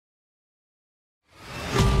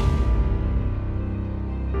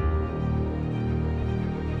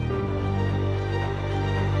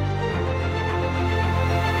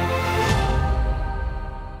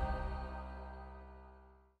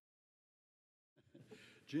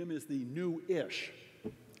Jim is the new-ish.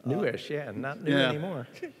 Newish, yeah, not new anymore.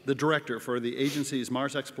 The director for the agency's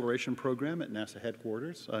Mars Exploration Program at NASA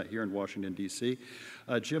headquarters here in Washington, D.C.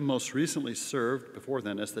 Jim most recently served, before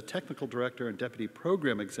then, as the technical director and deputy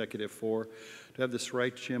program executive for, to have this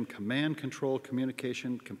right, Jim, command, control,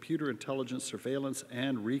 communication, computer intelligence, surveillance,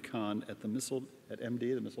 and recon at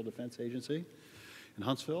MD, the Missile Defense Agency in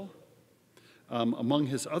Huntsville. Among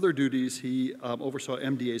his other duties, he oversaw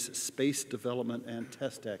MDA's space development and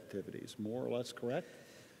test activities. More or less correct?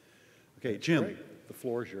 Okay, Jim, the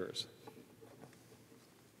floor is yours.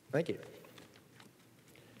 Thank you.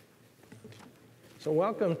 So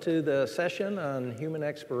welcome to the session on human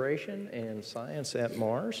exploration and science at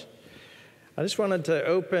Mars. I just wanted to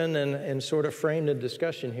open and sort of frame the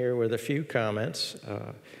discussion here with a few comments.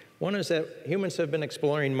 One is that humans have been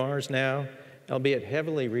exploring Mars now, albeit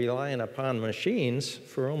heavily reliant upon machines,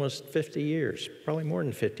 for almost 50 years, probably more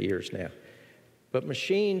than 50 years now. But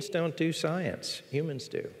machines don't do science, humans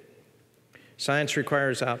do. Science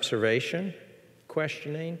requires observation,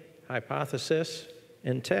 questioning, hypothesis,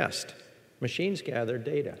 and test. Machines gather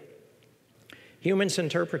data. Humans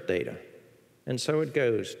interpret data. And so it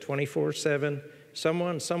goes, 24/7.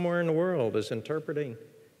 Someone somewhere in the world is interpreting,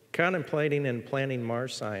 contemplating, and planning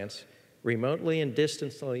Mars science, remotely and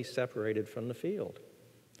distantly separated from the field,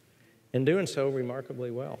 and doing so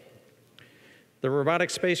remarkably well. The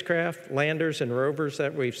robotic spacecraft, landers, and rovers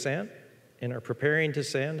that we've sent and are preparing to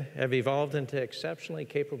send have evolved into exceptionally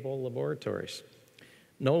capable laboratories.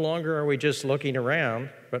 No longer are we just looking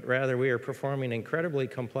around, but rather we are performing incredibly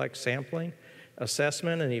complex sampling,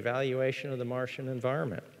 assessment, and evaluation of the Martian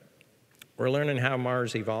environment. We're learning how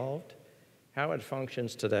Mars evolved, how it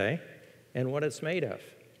functions today, and what it's made of,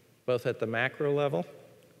 both at the macro level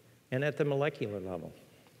and at the molecular level.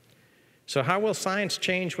 So how will science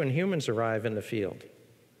change when humans arrive in the field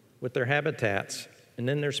with their habitats and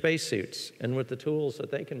in their spacesuits and with the tools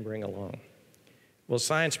that they can bring along? Will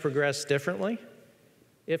science progress differently?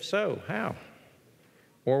 If so, how?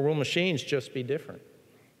 Or will machines just be different?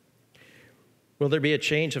 Will there be a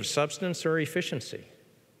change of substance or efficiency,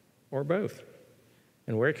 or both?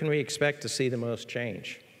 And where can we expect to see the most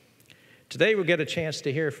change? Today we'll get a chance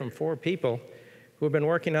to hear from 4 people who have been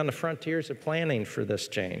working on the frontiers of planning for this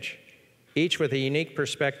change, each with a unique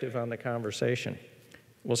perspective on the conversation.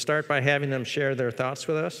 We'll start by having them share their thoughts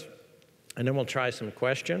with us, and then we'll try some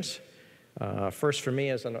questions. First for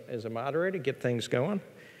me as a moderator, get things going,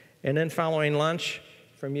 and then following lunch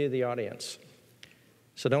from you, the audience.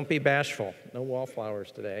 So don't be bashful, no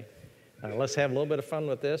wallflowers today. Let's have a little bit of fun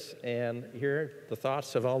with this and hear the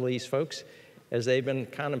thoughts of all these folks as they've been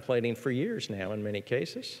contemplating for years now in many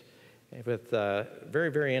cases, with very,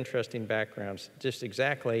 very interesting backgrounds, just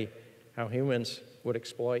exactly how humans would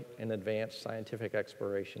exploit and advance scientific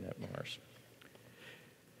exploration at Mars.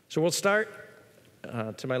 So we'll start.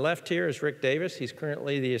 To my left here is Rick Davis. He's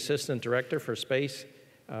currently the Assistant Director for Space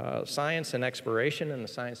Science and Exploration and the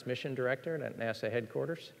Science Mission Director at NASA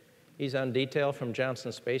headquarters. He's on detail from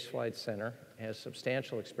Johnson Space Flight Center, has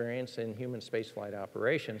substantial experience in human spaceflight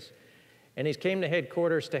operations, and he's came to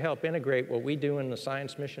headquarters to help integrate what we do in the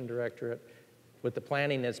Science Mission Directorate with the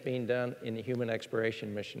planning that's being done in the Human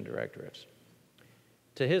Exploration Mission Directorates.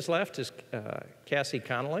 To his left is Cassie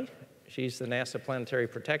Conley. She's the NASA Planetary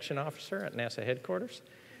Protection Officer at NASA headquarters.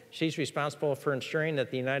 She's responsible for ensuring that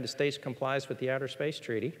the United States complies with the Outer Space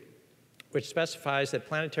Treaty, which specifies that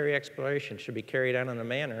planetary exploration should be carried out in a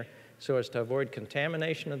manner so as to avoid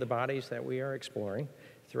contamination of the bodies that we are exploring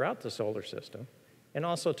throughout the solar system, and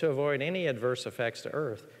also to avoid any adverse effects to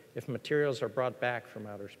Earth if materials are brought back from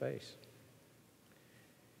outer space.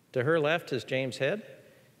 To her left is James Head.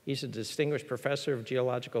 He's a distinguished professor of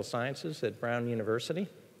geological sciences at Brown University.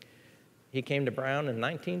 He came to Brown in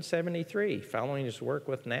 1973 following his work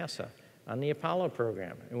with NASA on the Apollo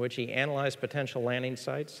program, in which he analyzed potential landing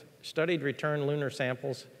sites, studied return lunar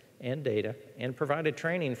samples and data, and provided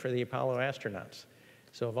training for the Apollo astronauts.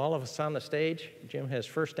 So of all of us on the stage, Jim has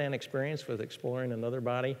firsthand experience with exploring another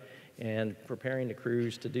body and preparing the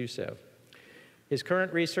crews to do so. His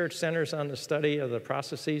current research centers on the study of the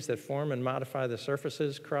processes that form and modify the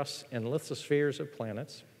surfaces, crusts, and lithospheres of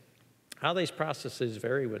planets, how these processes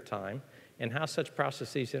vary with time, and how such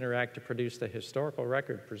processes interact to produce the historical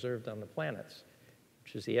record preserved on the planets,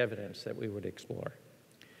 which is the evidence that we would explore.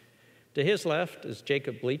 To his left is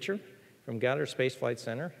Jacob Bleacher from Goddard Space Flight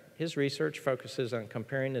Center. His research focuses on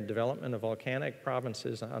comparing the development of volcanic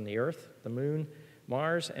provinces on the Earth, the Moon,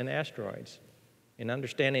 Mars, and asteroids, and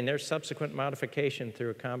understanding their subsequent modification through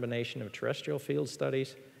a combination of terrestrial field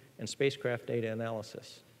studies and spacecraft data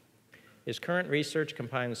analysis. His current research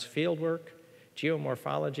combines fieldwork,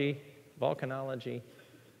 geomorphology, volcanology,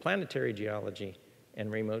 planetary geology,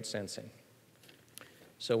 and remote sensing.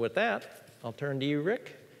 So with that, I'll turn to you,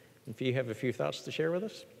 Rick, if you have a few thoughts to share with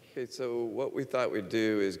us. Okay, so what we thought we'd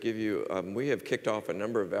do is give you, we have kicked off a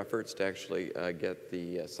number of efforts to actually get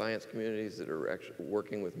the science communities that are actually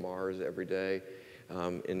working with Mars every day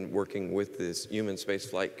in working with this human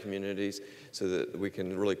spaceflight communities so that we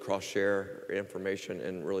can really cross-share information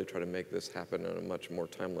and really try to make this happen in a much more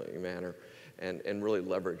timely manner and really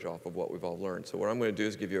leverage off of what we've all learned. So what I'm going to do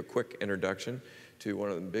is give you a quick introduction to one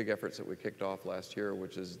of the big efforts that we kicked off last year,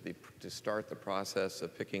 which is to start the process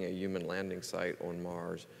of picking a human landing site on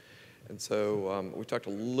Mars. And so we talked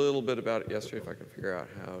a little bit about it yesterday, if I can figure out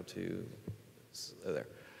how to, there.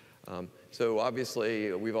 So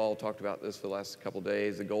obviously, we've all talked about this for the last couple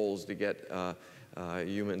days. The goal is to get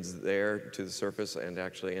humans there to the surface and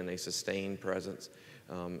actually in a sustained presence.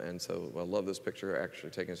 And so I love this picture,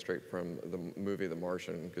 actually taken straight from the movie The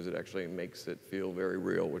Martian, because it actually makes it feel very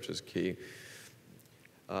real, which is key.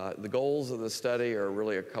 The goals of the study are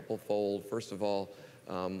really a couple-fold. First of all,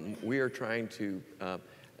 we are trying to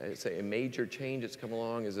say a major change that's come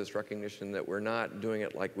along is this recognition that we're not doing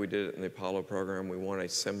it like we did it in the Apollo program. We want a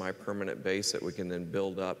semi-permanent base that we can then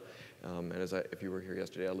build up. And as if you were here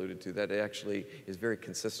yesterday, I alluded to, that it actually is very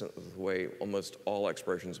consistent with the way almost all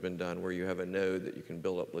exploration has been done, where you have a node that you can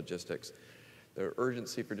build up logistics. The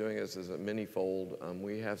urgency for doing this is a many-fold.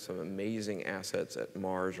 We have some amazing assets at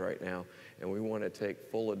Mars right now, and we want to take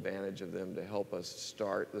full advantage of them to help us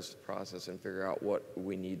start this process and figure out what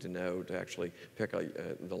we need to know to actually pick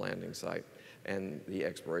the landing site and the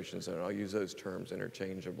exploration zone. I'll use those terms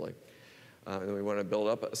interchangeably. And we want to build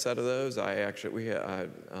up a set of those.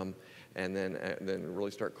 And then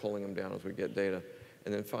really start culling them down as we get data.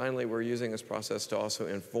 And then finally, we're using this process to also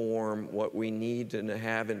inform what we need to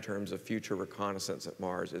have in terms of future reconnaissance at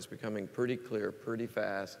Mars. It's becoming pretty clear, pretty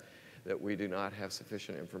fast, that we do not have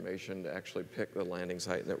sufficient information to actually pick the landing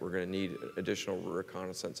site and that we're going to need additional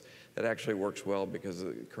reconnaissance. That actually works well because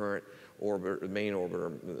the current orbit, the main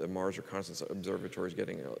orbiter, the Mars Reconnaissance Observatory is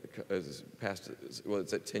getting past, well,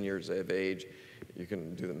 it's at 10 years of age. You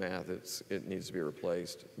can do the math. It needs to be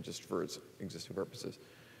replaced just for its existing purposes.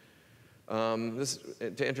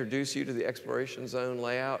 To introduce you to the exploration zone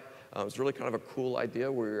layout, it's really kind of a cool idea.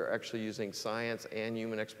 We're actually using science and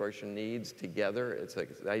human exploration needs together. It's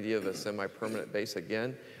like the idea of a semi-permanent base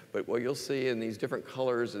again. But what you'll see in these different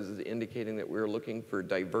colors is indicating that we're looking for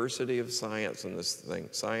diversity of science in this thing.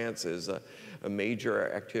 Science is a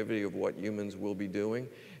major activity of what humans will be doing.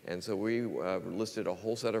 And so we listed a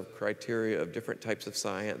whole set of criteria of different types of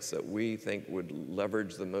science that we think would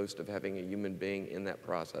leverage the most of having a human being in that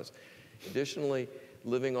process. Additionally,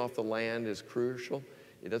 living off the land is crucial.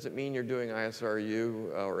 It doesn't mean you're doing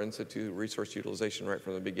ISRU or in-situ resource utilization right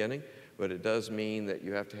from the beginning, but it does mean that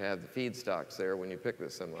you have to have the feedstocks there when you pick the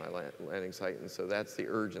semi-landing site, and so that's the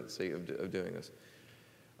urgency of doing this.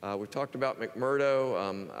 We've talked about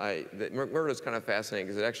McMurdo. McMurdo is kind of fascinating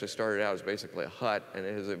because it actually started out as basically a hut, and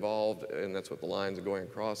it has evolved, and that's what the lines are going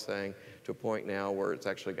across saying, to a point now where it's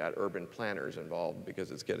actually got urban planners involved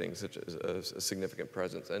because it's getting such a significant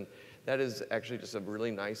presence. And that is actually just a really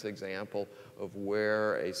nice example of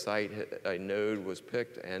where a site, a node was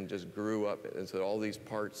picked and just grew up. And so all these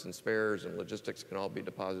parts and spares and logistics can all be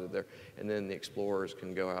deposited there. And then the explorers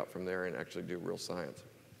can go out from there and actually do real science.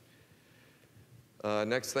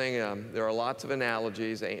 Next thing, there are lots of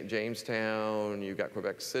analogies. Jamestown, you've got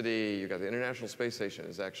Quebec City, you've got the International Space Station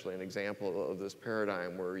is actually an example of this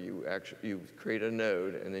paradigm where you create a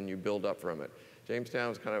node and then you build up from it.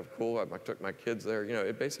 Jamestown is kind of cool. I took my kids there. You know,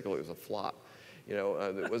 it basically was a flop. You know,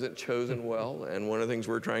 it wasn't chosen well, and one of the things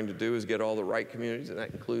we're trying to do is get all the right communities, and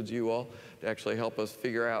that includes you all, to actually help us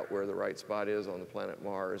figure out where the right spot is on the planet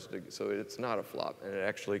Mars, so it's not a flop, and it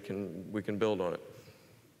actually we can build on it.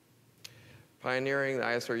 Pioneering the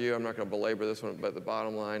ISRU, I'm not going to belabor this one, but the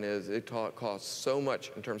bottom line is it costs so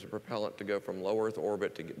much in terms of propellant to go from low Earth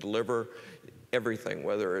orbit to deliver everything,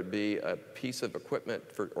 whether it be a piece of equipment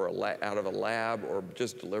out of a lab or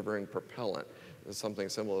just delivering propellant. Something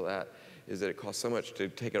similar to that is that it costs so much to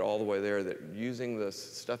take it all the way there that using the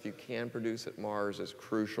stuff you can produce at Mars is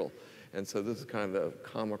crucial. And so this is kind of a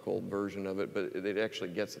comical version of it, but it actually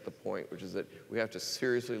gets at the point, which is that we have to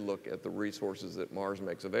seriously look at the resources that Mars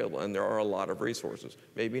makes available. And there are a lot of resources,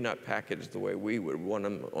 maybe not packaged the way we would want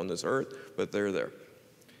them on this Earth, but they're there.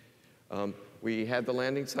 We had the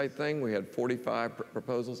landing site thing. We had 45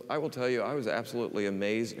 proposals. I will tell you, I was absolutely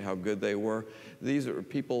amazed at how good they were. These are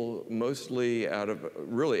people mostly out of,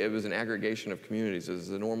 really, it was an aggregation of communities. There's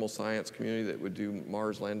the normal science community that would do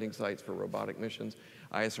Mars landing sites for robotic missions,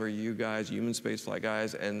 ISRU guys, human spaceflight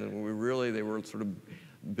guys, and they were sort of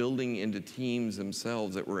building into teams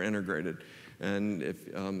themselves that were integrated. And if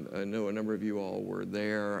I know a number of you all were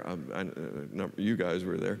there, you guys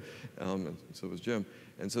were there, and so was Jim.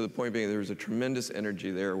 And so the point being, there's a tremendous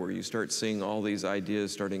energy there where you start seeing all these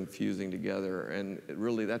ideas starting fusing together, and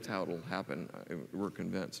really that's how it'll happen, we're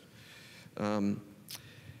convinced. And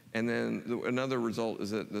then another result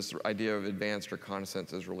is that this idea of advanced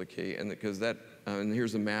reconnaissance is really key, and because that, and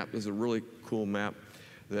here's a map, this is a really cool map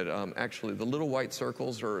that actually the little white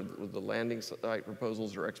circles are the landing site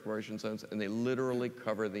proposals or exploration zones, and they literally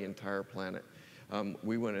cover the entire planet.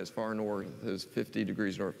 We went as far north as 50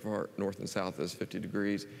 degrees north and south as 50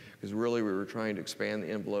 degrees, because really we were trying to expand the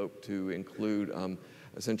envelope to include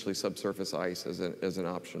essentially subsurface ice as an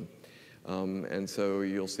option. And so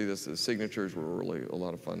you'll see this, the signatures were really a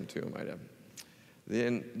lot of fun too, I might add.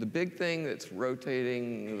 Then the big thing that's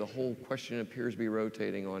rotating, the whole question appears to be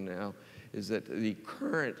rotating on now, is that the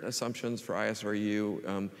current assumptions for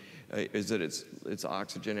ISRU is that it's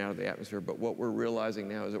oxygen out of the atmosphere, but what we're realizing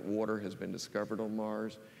now is that water has been discovered on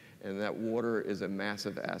Mars, and that water is a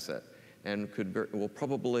massive asset, and will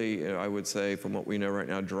probably, I would say, from what we know right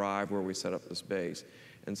now, drive where we set up this base.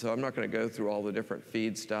 And so I'm not going to go through all the different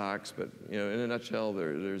feedstocks, but in a nutshell,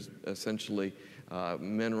 there's essentially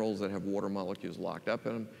minerals that have water molecules locked up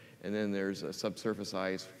in them. And then there's a subsurface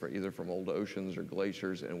ice either from old oceans or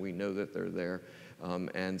glaciers, and we know that they're there.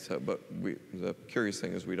 And so, but the curious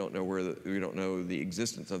thing is we don't know we don't know the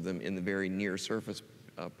existence of them in the very near surface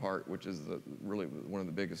part, which is really one of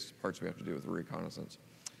the biggest parts we have to do with reconnaissance.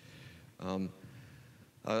 I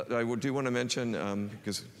do want to mention,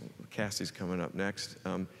 because Cassie's coming up next,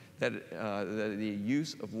 that the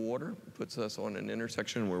use of water puts us on an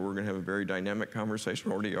intersection where we're going to have a very dynamic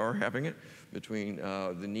conversation, we already are having it, between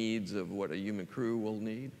the needs of what a human crew will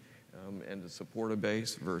need and to support a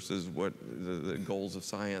base versus what the goals of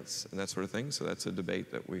science and that sort of thing. So that's a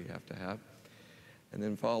debate that we have to have. And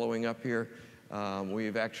then following up here,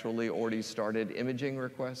 we've actually already started imaging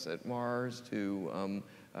requests at Mars to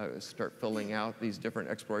start filling out these different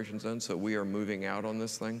exploration zones. So we are moving out on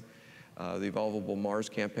this thing. The Evolvable Mars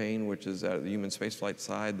campaign, which is at the human spaceflight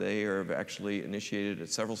side, they have actually initiated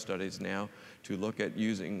several studies now to look at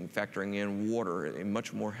factoring in water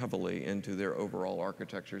much more heavily into their overall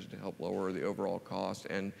architectures to help lower the overall cost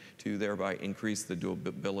and to thereby increase the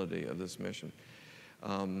doability of this mission.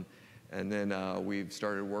 And then we've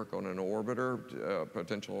started work on an orbiter,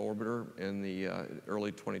 potential orbiter in the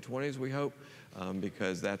early 2020s, we hope,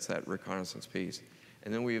 because that's that reconnaissance piece.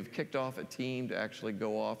 And then we've kicked off a team to actually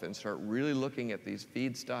go off and start really looking at these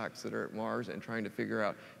feedstocks that are at Mars and trying to figure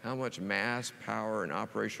out how much mass, power, and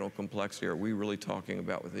operational complexity are we really talking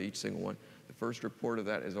about with each single one. The first report of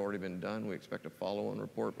that has already been done. We expect a follow-on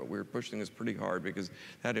report, but we're pushing this pretty hard because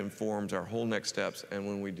that informs our whole next steps and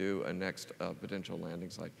when we do a next potential landing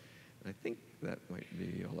site. And I think that might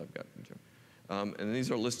be all I've got, Jim. And these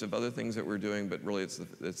are a list of other things that we're doing, but really it's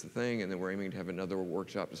the thing, and then we're aiming to have another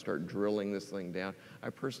workshop to start drilling this thing down. I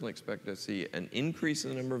personally expect to see an increase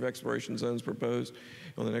in the number of exploration zones proposed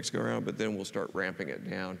on the next go-around, but then we'll start ramping it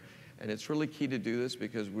down. And it's really key to do this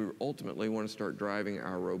because we ultimately want to start driving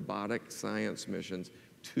our robotic science missions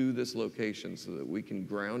to this location so that we can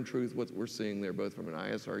ground truth what we're seeing there, both from an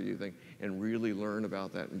ISRU thing and really learn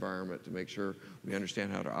about that environment to make sure we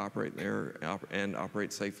understand how to operate there and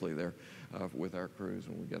operate safely there with our crews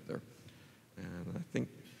when we get there. And I think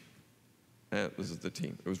this is the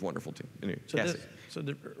team. It was a wonderful team. Anyway, Cassie.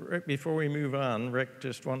 Rick, before we move on, Rick,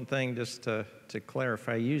 just one thing just to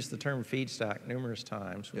clarify. You used the term feedstock numerous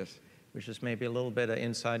times, yes, which is maybe a little bit of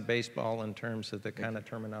inside baseball in terms of the kind of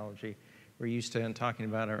terminology we're used to in talking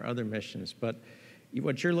about our other missions. But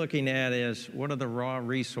what you're looking at is what are the raw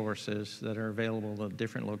resources that are available at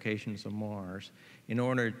different locations of Mars in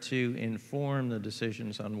order to inform the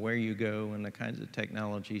decisions on where you go and the kinds of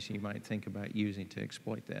technologies you might think about using to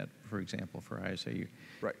exploit that, for example, for ISRU.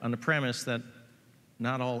 Right. On the premise that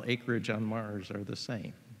not all acreage on Mars are the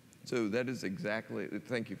same. So that is exactly,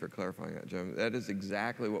 thank you for clarifying that, Jim. That is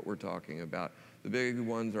exactly what we're talking about. The big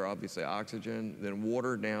ones are obviously oxygen, then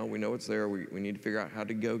water now, we know it's there, we need to figure out how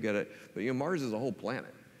to go get it. But Mars is a whole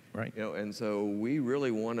planet. Right. And so we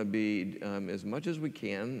really want to be, as much as we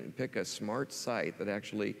can, pick a smart site that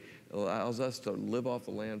actually allows us to live off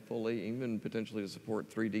the land fully, even potentially to support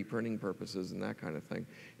 3D printing purposes and that kind of thing.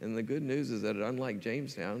 And the good news is that unlike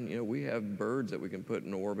Jamestown, we have birds that we can put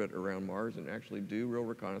in orbit around Mars and actually do real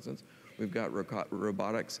reconnaissance. We've got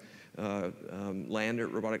robotic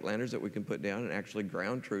landers that we can put down and actually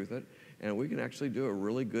ground truth it. And we can actually do a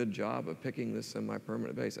really good job of picking this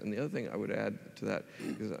semi-permanent base. And the other thing I would add to that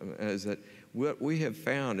is that what we have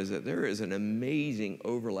found is that there is an amazing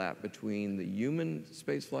overlap between the human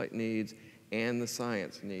spaceflight needs and the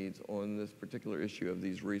science needs on this particular issue of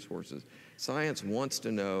these resources. Science wants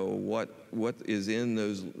to know what is in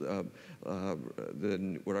those,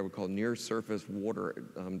 what I would call near-surface water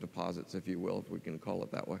deposits, if you will, if we can call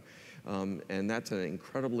it that way. And that's an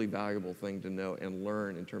incredibly valuable thing to know and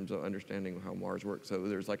learn in terms of understanding how Mars works. So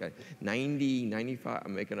there's like a 90, 95,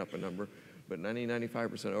 I'm making up a number, but 90,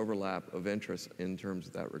 95% overlap of interest in terms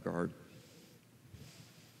of that regard.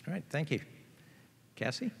 All right, thank you.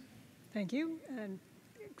 Cassie? Thank you, and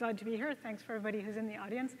glad to be here. Thanks for everybody who's in the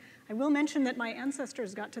audience. I will mention that my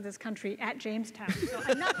ancestors got to this country at Jamestown, so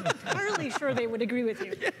I'm not entirely sure they would agree with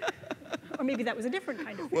you. Yeah. Or maybe that was a different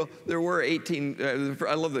kind of thing. Well, there were 18,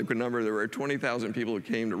 I love the number, there were 20,000 people who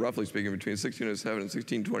came to, roughly speaking, between 1607 and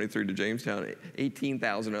 1623 to Jamestown.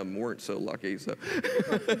 18,000 of them weren't so lucky, so.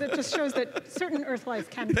 That just shows that certain Earth life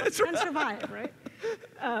can survive, right?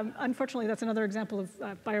 Unfortunately, that's another example of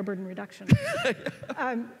bioburden reduction.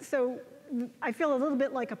 So I feel a little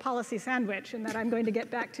bit like a policy sandwich in that I'm going to get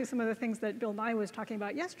back to some of the things that Bill Nye was talking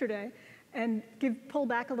about yesterday and pull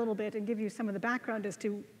back a little bit and give you some of the background as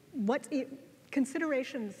to what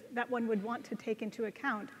considerations that one would want to take into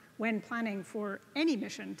account when planning for any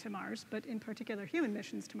mission to Mars, but in particular human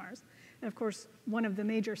missions to Mars. And of course, one of the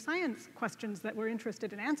major science questions that we're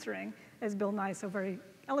interested in answering, as Bill Nye so very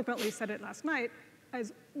eloquently said it last night,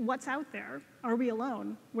 is what's out there? Are we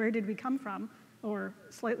alone? Where did we come from? Or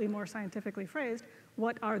slightly more scientifically phrased,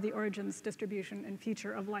 what are the origins, distribution, and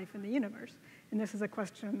future of life in the universe? And this is a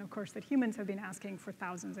question, of course, that humans have been asking for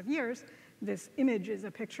thousands of years. This image is a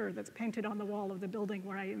picture that's painted on the wall of the building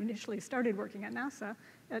where I initially started working at NASA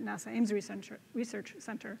Ames Research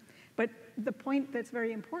Center. But the point that's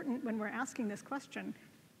very important when we're asking this question,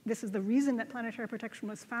 this is the reason that planetary protection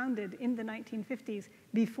was founded in the 1950s,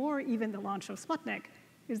 before even the launch of Sputnik,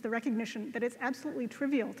 is the recognition that it's absolutely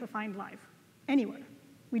trivial to find life anywhere.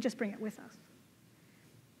 We just bring it with us.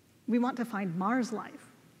 We want to find Mars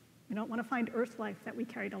life. We don't want to find Earth life that we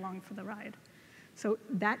carried along for the ride. So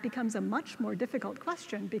that becomes a much more difficult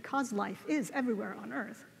question because life is everywhere on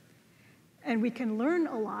Earth. And we can learn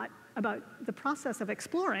a lot about the process of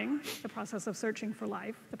exploring, the process of searching for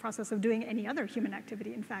life, the process of doing any other human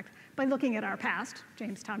activity, in fact, by looking at our past,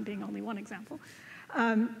 Jamestown being only one example.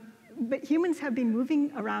 But humans have been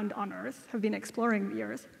moving around on Earth, have been exploring the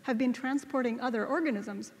Earth, have been transporting other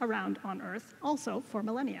organisms around on Earth also for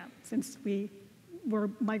millennia, since we were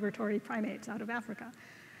migratory primates out of Africa.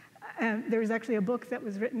 There was actually a book that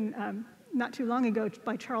was written not too long ago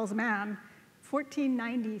by Charles Mann,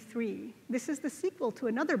 1493. This is the sequel to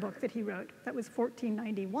another book that he wrote that was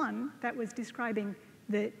 1491 that was describing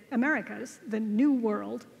the Americas, the New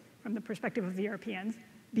World, from the perspective of the Europeans,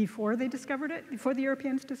 before they discovered it, before the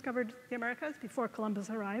Europeans discovered the Americas, before Columbus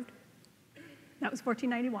arrived. That was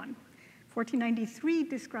 1491. 1493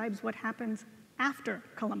 describes what happens after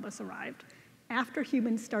Columbus arrived, after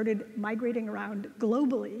humans started migrating around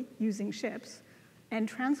globally using ships and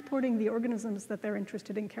transporting the organisms that they're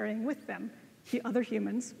interested in carrying with them, the other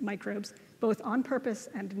humans, microbes, both on purpose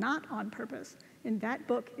and not on purpose. And that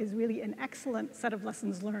book is really an excellent set of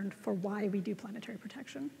lessons learned for why we do planetary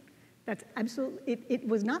protection. That's absolutely, it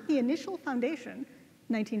was not the initial foundation.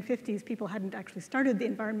 1950s, people hadn't actually started the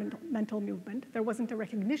environmental movement. There wasn't a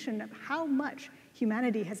recognition of how much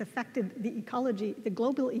humanity has affected the ecology, the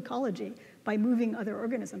global ecology, by moving other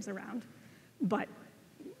organisms around. But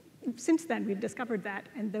since then, we've discovered that,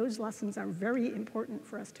 and those lessons are very important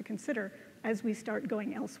for us to consider as we start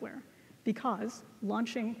going elsewhere, because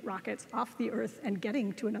launching rockets off the Earth and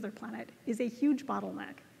getting to another planet is a huge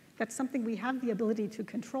bottleneck. That's something we have the ability to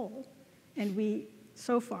control, and we,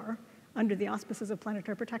 so far, under the auspices of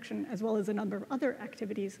planetary protection, as well as a number of other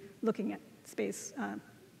activities looking at space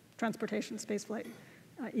transportation, spaceflight,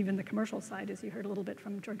 even the commercial side, as you heard a little bit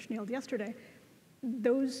from George Neild yesterday,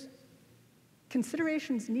 those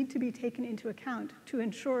considerations need to be taken into account to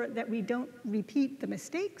ensure that we don't repeat the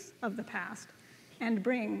mistakes of the past and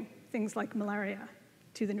bring things like malaria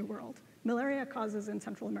to the New World. Malaria causes in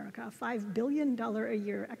Central America a $5 billion a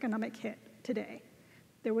year economic hit today.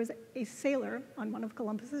 There was a sailor on one of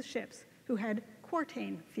Columbus's ships who had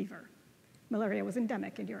quarantine fever. Malaria was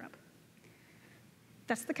endemic in Europe.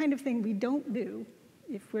 That's the kind of thing we don't do.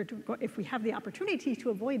 If we have the opportunity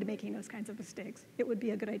to avoid making those kinds of mistakes, it would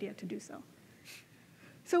be a good idea to do so.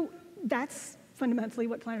 So that's fundamentally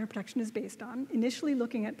what planetary protection is based on, initially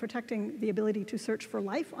looking at protecting the ability to search for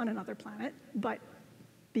life on another planet, but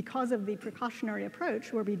because of the precautionary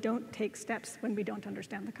approach where we don't take steps when we don't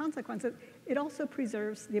understand the consequences, it also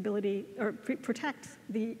preserves the ability, or protects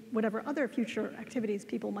whatever other future activities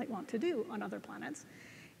people might want to do on other planets.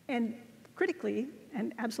 And critically,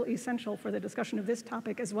 and absolutely essential for the discussion of this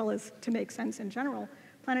topic as well as to make sense in general,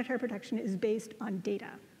 planetary protection is based on data,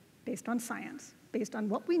 based on science, based on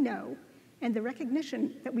what we know, and the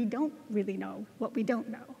recognition that we don't really know what we don't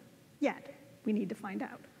know yet. We need to find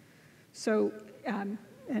out. So,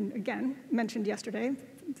 and again, mentioned yesterday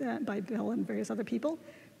by Bill and various other people,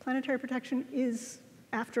 planetary protection is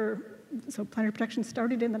so planetary protection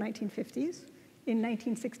started in the 1950s. In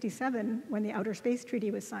 1967, when the Outer Space Treaty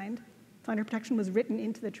was signed, planetary protection was written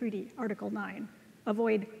into the treaty, Article 9.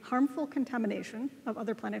 Avoid harmful contamination of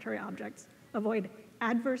other planetary objects, avoid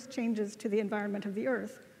adverse changes to the environment of the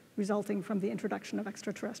Earth resulting from the introduction of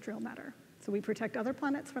extraterrestrial matter. So we protect other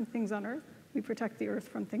planets from things on Earth, we protect the Earth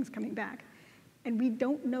from things coming back. And we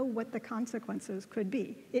don't know what the consequences could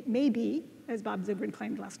be. It may be, as Bob Zubrin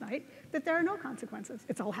claimed last night, that there are no consequences.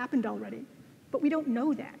 It's all happened already. But we don't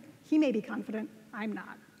know that. He may be confident, I'm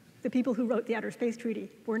not. The people who wrote the Outer Space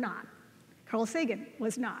Treaty were not. Carl Sagan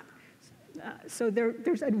was not. So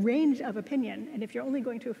there's a range of opinion, and if you're only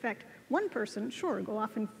going to affect one person, sure, go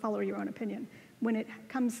off and follow your own opinion. When it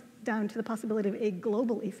comes down to the possibility of a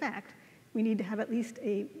global effect, we need to have at least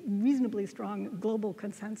a reasonably strong global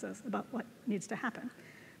consensus about what needs to happen.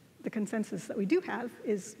 The consensus that we do have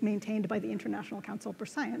is maintained by the International Council for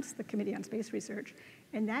Science, the Committee on Space Research,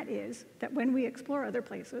 and that is that when we explore other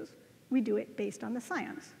places, we do it based on the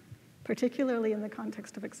science, particularly in the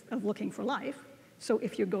context of looking for life. So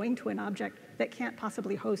if you're going to an object that can't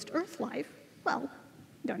possibly host Earth life, well,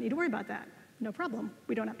 you don't need to worry about that. No problem.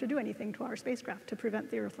 We don't have to do anything to our spacecraft to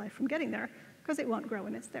prevent the Earth life from getting there, because it won't grow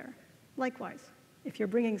when it's there. Likewise, if you're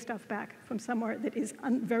bringing stuff back from somewhere that is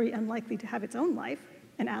very unlikely to have its own life,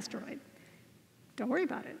 an asteroid, don't worry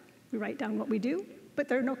about it. We write down what we do, but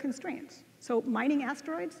there are no constraints. So mining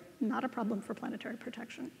asteroids, not a problem for planetary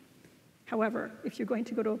protection. However, if you're going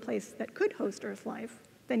to go to a place that could host Earth life,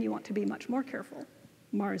 then you want to be much more careful,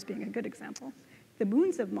 Mars being a good example. The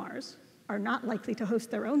moons of Mars are not likely to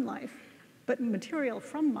host their own life, but material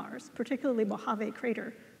from Mars, particularly Mojave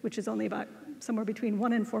Crater, which is only about somewhere between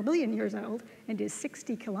 1 and 4 billion years old and is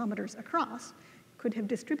 60 kilometers across, could have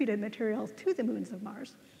distributed material to the moons of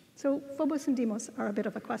Mars. So Phobos and Deimos are a bit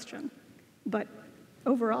of a question. But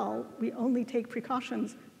overall, we only take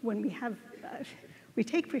precautions when we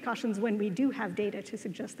take precautions when we do have data to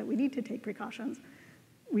suggest that we need to take precautions.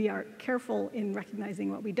 We are careful in recognizing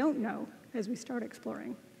what we don't know as we start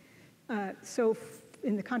exploring. So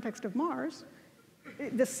in the context of Mars,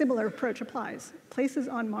 the similar approach applies. Places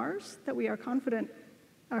on Mars that we are confident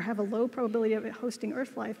have a low probability of hosting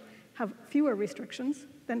Earth life have fewer restrictions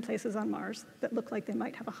than places on Mars that look like they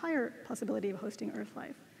might have a higher possibility of hosting Earth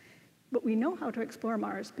life. But we know how to explore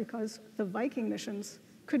Mars because the Viking missions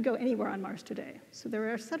could go anywhere on Mars today. So there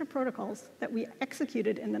are a set of protocols that we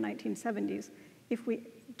executed in the 1970s. If we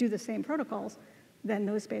do the same protocols, then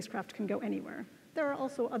those spacecraft can go anywhere. There are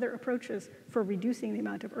also other approaches for reducing the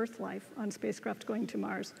amount of Earth life on spacecraft going to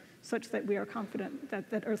Mars, such that we are confident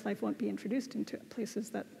that Earth life won't be introduced into places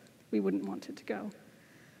that we wouldn't want it to go.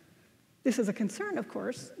 This is a concern, of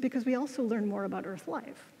course, because we also learn more about Earth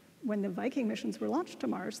life. When the Viking missions were launched to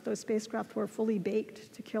Mars, those spacecraft were fully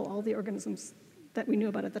baked to kill all the organisms that we knew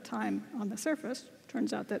about at the time on the surface.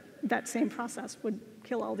 Turns out that that same process would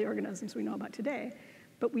kill all the organisms we know about today.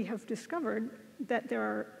 But we have discovered that there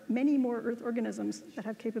are many more Earth organisms that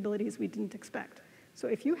have capabilities we didn't expect. So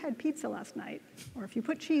if you had pizza last night, or if you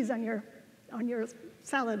put cheese on your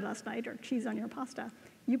salad last night, or cheese on your pasta,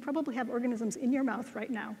 you probably have organisms in your mouth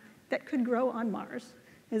right now that could grow on Mars,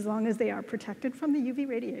 as long as they are protected from the UV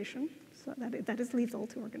radiation, so that is lethal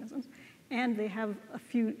to organisms, and they have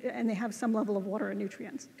some level of water and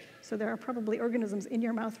nutrients. So there are probably organisms in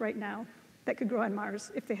your mouth right now that could grow on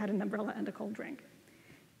Mars if they had an umbrella and a cold drink.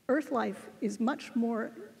 Earth life is much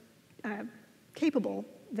more capable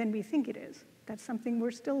than we think it is. That's something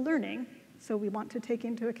we're still learning, so we want to take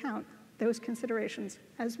into account those considerations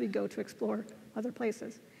as we go to explore other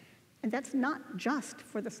places. And that's not just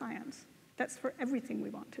for the science. That's for everything we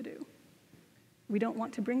want to do. We don't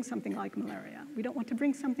want to bring something like malaria. We don't want to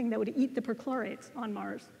bring something that would eat the perchlorates on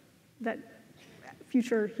Mars that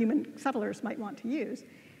future human settlers might want to use,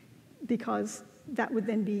 because that would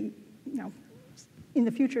then be, in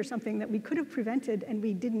the future, something that we could have prevented, and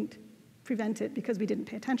we didn't prevent it because we didn't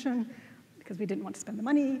pay attention, because we didn't want to spend the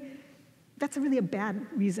money. That's really a bad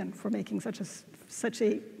reason for making such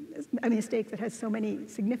a a mistake that has so many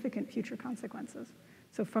significant future consequences.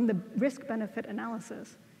 So from the risk-benefit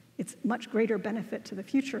analysis, it's much greater benefit to the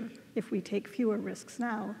future if we take fewer risks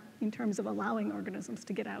now in terms of allowing organisms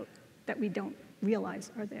to get out that we don't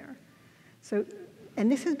realize are there. So,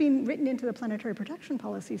 and this has been written into the planetary protection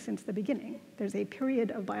policy since the beginning. There's a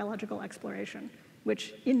period of biological exploration,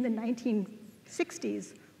 which in the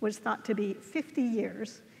 1960s was thought to be 50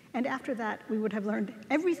 years. And after that, we would have learned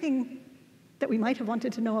everything that we might have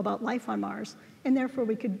wanted to know about life on Mars, and therefore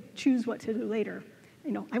we could choose what to do later.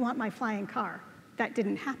 You know, I want my flying car. That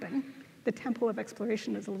didn't happen. The tempo of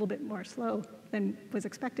exploration is a little bit more slow than was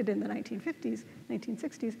expected in the 1950s,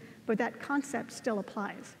 1960s, but that concept still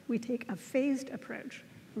applies. We take a phased approach.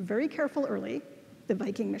 We're very careful early. The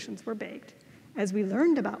Viking missions were baked. As we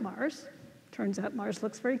learned about Mars, turns out Mars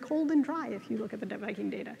looks very cold and dry if you look at the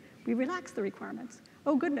Viking data. We relaxed the requirements.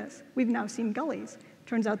 Oh goodness, we've now seen gullies.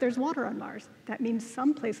 Turns out there's water on Mars. That means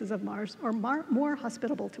some places of Mars are more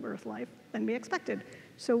hospitable to Earth life than we expected.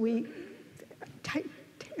 So we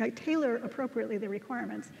tailor appropriately the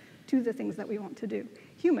requirements to the things that we want to do.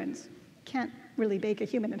 Humans can't really bake a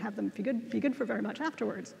human and have them be good for very much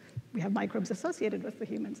afterwards. We have microbes associated with the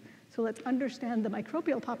humans. So let's understand the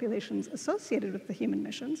microbial populations associated with the human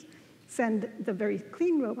missions, send the very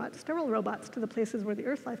clean robots, sterile robots, to the places where the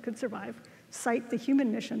Earth life could survive, site the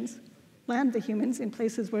human missions, land the humans in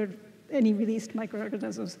places where any released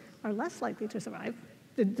microorganisms are less likely to survive,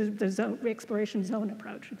 the exploration zone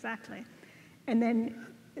approach, exactly. And then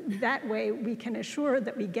that way we can assure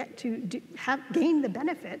that we get to gain the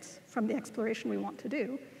benefits from the exploration we want to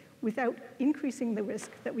do without increasing the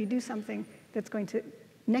risk that we do something that's going to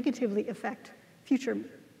negatively affect future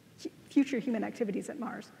human activities at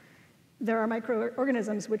Mars. There are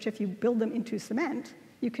microorganisms which, if you build them into cement,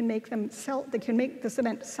 you can make them they can make the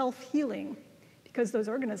cement self-healing because those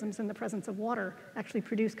organisms in the presence of water actually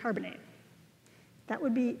produce carbonate. That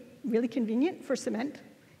would be really convenient for cement.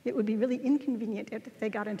 It would be really inconvenient if they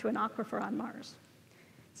got into an aquifer on Mars.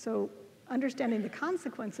 So understanding the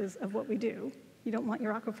consequences of what we do, you don't want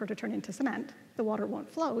your aquifer to turn into cement, the water won't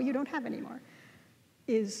flow, you don't have any more,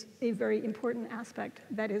 is a very important aspect.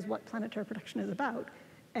 That is what planetary protection is about.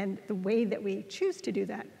 And the way that we choose to do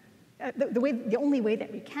that, the only way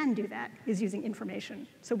that we can do that is using information.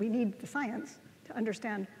 So we need the science to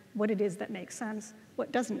understand what it is that makes sense,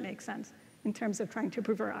 what doesn't make sense, in terms of trying to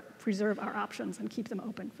preserve our options and keep them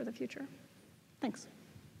open for the future. Thanks.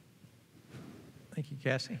 Thank you,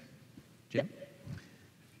 Cassie. Jim? Yep.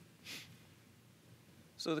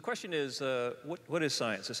 So the question is, what is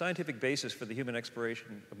science? The scientific basis for the human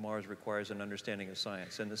exploration of Mars requires an understanding of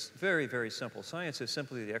science. And it's very, very simple. Science is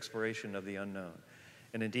simply the exploration of the unknown.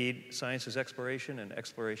 And indeed, science is exploration, and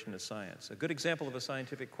exploration is science. A good example of a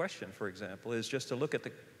scientific question, for example, is just to look at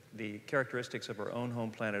the characteristics of our own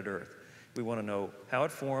home planet Earth. We want to know how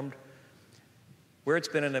it formed, where it's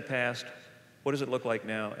been in the past, what does it look like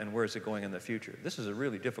now, and where is it going in the future? This is a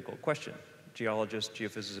really difficult question. Geologists,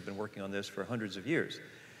 geophysicists have been working on this for hundreds of years.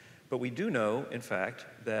 But we do know, in fact,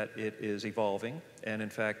 that it is evolving, and in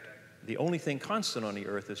fact, the only thing constant on the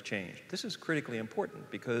Earth is change. This is critically important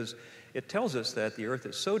because it tells us that the Earth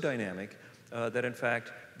is so dynamic that, in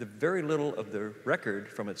fact, the very little of the record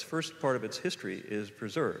from its first part of its history is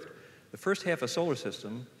preserved. The first half of solar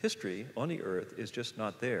system history on the Earth is just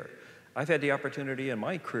not there. I've had the opportunity in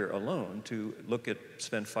my career alone to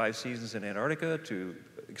spend 5 seasons in Antarctica, to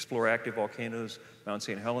explore active volcanoes, Mount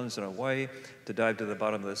St. Helens in Hawaii, to dive to the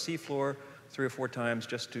bottom of the seafloor 3 or 4 times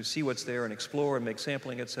just to see what's there and explore and make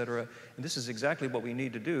sampling, et cetera. And this is exactly what we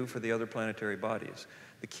need to do for the other planetary bodies.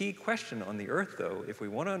 The key question on the Earth, though, if we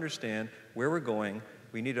want to understand where we're going,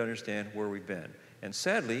 we need to understand where we've been. And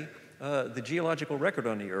sadly, the geological record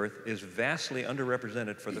on the Earth is vastly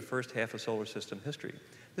underrepresented for the first half of solar system history.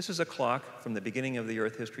 This is a clock from the beginning of the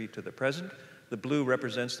Earth history to the present. The blue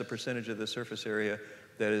represents the percentage of the surface area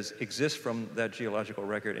that exists from that geological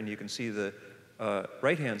record, and you can see the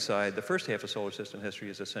right-hand side, the first half of solar system history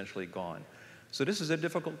is essentially gone. So this is a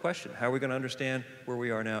difficult question. How are we going to understand where we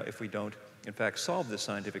are now if we don't, in fact, solve this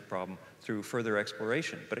scientific problem through further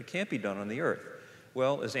exploration? But it can't be done on the Earth.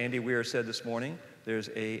 Well, as Andy Weir said this morning, there's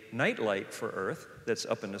a night light for Earth that's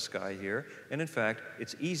up in the sky here, and in fact,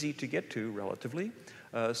 it's easy to get to relatively.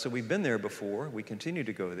 So we've been there before, we continue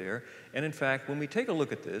to go there, and in fact, when we take a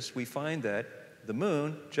look at this, we find that the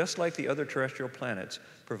moon, just like the other terrestrial planets,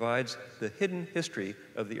 provides the hidden history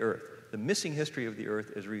of the Earth. The missing history of the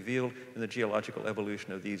Earth is revealed in the geological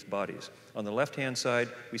evolution of these bodies. On the left-hand side,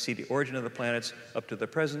 we see the origin of the planets up to the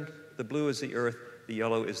present. The blue is the Earth, the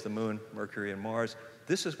yellow is the moon, Mercury, and Mars.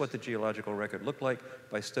 This is what the geological record looked like.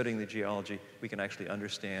 By studying the geology, we can actually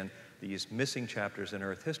understand these missing chapters in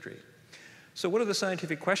Earth history. So what are the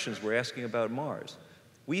scientific questions we're asking about Mars?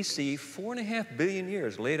 We see 4.5 billion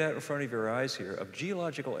years laid out in front of your eyes here of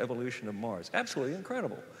geological evolution of Mars. Absolutely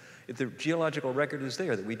incredible. If the geological record is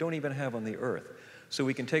there that we don't even have on the Earth. So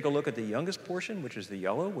we can take a look at the youngest portion, which is the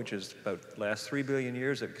yellow, which is about the last 3 billion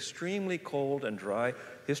years of extremely cold and dry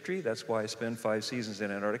history. That's why I spent 5 seasons in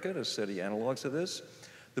Antarctica to study analogs of this.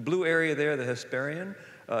 The blue area there, the Hesperian,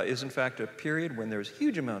 is in fact a period when there's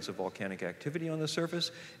huge amounts of volcanic activity on the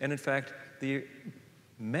surface. And in fact, the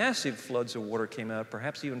massive floods of water came out,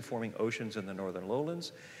 perhaps even forming oceans in the northern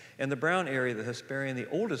lowlands. And the brown area, the Hesperian, the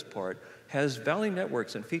oldest part, has valley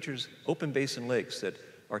networks and features open basin lakes that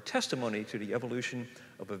are testimony to the evolution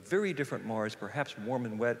of a very different Mars, perhaps warm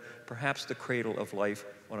and wet, perhaps the cradle of life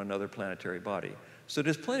on another planetary body. So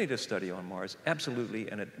there's plenty to study on Mars, absolutely,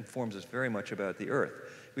 and it informs us very much about the Earth.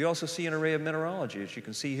 We also see an array of mineralogy, as you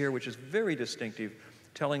can see here, which is very distinctive,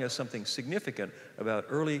 telling us something significant about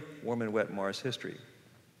early warm and wet Mars history.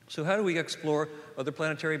 So how do we explore other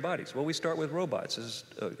planetary bodies? Well, we start with robots. This is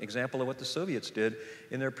an example of what the Soviets did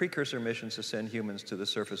in their precursor missions to send humans to the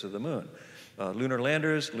surface of the moon. Lunar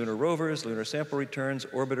landers, lunar rovers, lunar sample returns,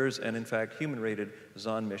 orbiters, and in fact, human-rated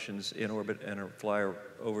Zond missions in orbit and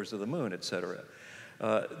flyovers of the moon, et cetera.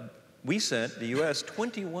 We sent, the US,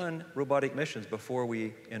 21 robotic missions before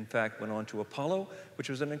we, in fact, went on to Apollo, which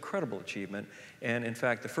was an incredible achievement. And in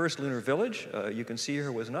fact, the first lunar village, you can see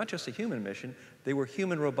here, was not just a human mission, they were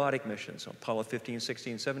human robotic missions. So Apollo 15,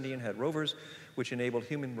 16, 17 had rovers, which enabled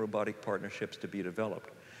human robotic partnerships to be developed.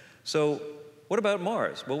 So what about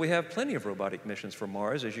Mars? Well, we have plenty of robotic missions for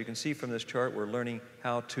Mars. As you can see from this chart, we're learning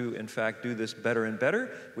how to, in fact, do this better and better.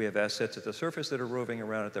 We have assets at the surface that are roving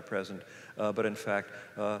around at the present. But in fact,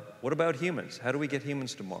 what about humans? How do we get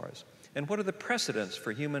humans to Mars? And what are the precedents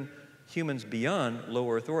for humans beyond low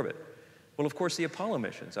Earth orbit? Well, of course, the Apollo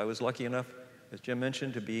missions. I was lucky enough, as Jim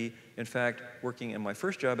mentioned, to be, in fact, working in my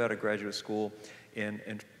first job out of graduate school in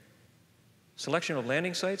selection of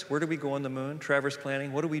landing sites. Where do we go on the moon? Traverse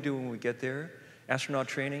planning. What do we do when we get there? Astronaut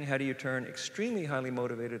training. How do you turn extremely highly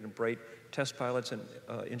motivated and bright test pilots and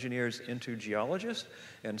engineers into geologists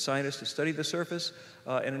and scientists to study the surface?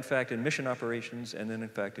 And in fact, in mission operations, and then in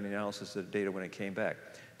fact, in the analysis of the data when it came back.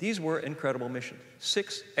 These were incredible missions.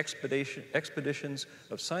 6 expeditions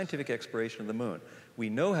of scientific exploration of the moon. We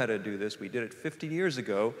know how to do this. We did it 50 years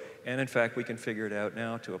ago, and in fact, we can figure it out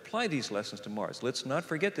now to apply these lessons to Mars. Let's not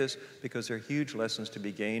forget this, because there are huge lessons to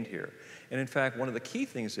be gained here. And in fact, one of the key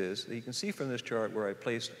things is that you can see from this chart where I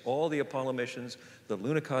placed all the Apollo missions, the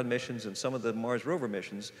Lunokhod missions, and some of the Mars rover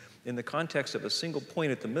missions in the context of a single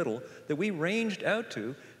point at the middle that we ranged out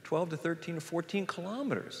to 12 to 13 to 14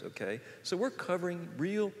 kilometers, okay? So we're covering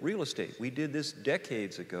real estate. We did this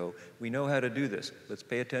decades ago. We know how to do this. Let's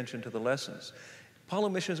pay attention to the lessons. Apollo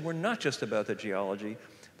missions were not just about the geology.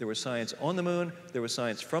 There was science on the moon. There was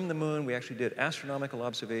science from the moon. We actually did astronomical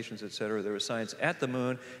observations, et cetera. There was science at the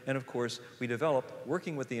moon. And of course, we developed,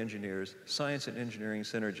 working with the engineers, science and engineering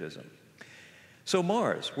synergism. So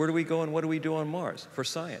Mars, where do we go and what do we do on Mars? For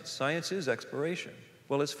science. Science is exploration.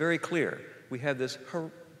 Well, it's very clear. We have this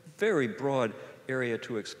very broad area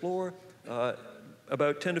to explore.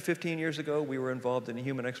 About 10 to 15 years ago, we were involved in a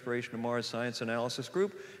human exploration of Mars science analysis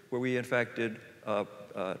group, where we in fact did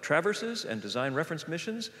traverses and design reference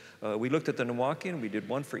missions. We looked at the Noachian. We did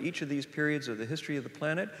one for each of these periods of the history of the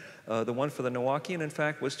planet. The one for the Noachian, in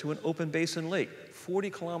fact, was to an open basin lake,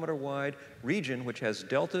 40-kilometer wide region which has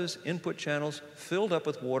deltas, input channels, filled up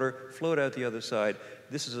with water, flowed out the other side.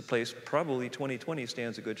 This is a place probably 2020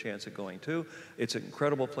 stands a good chance of going to. It's an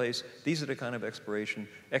incredible place. These are the kind of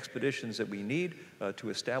expeditions that we need to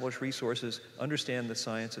establish resources, understand the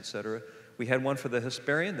science, et cetera. We had one for the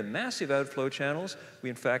Hesperian, the massive outflow channels. We,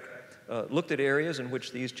 in fact, looked at areas in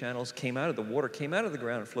which these channels came out of the water, came out of the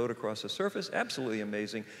ground and flowed across the surface. Absolutely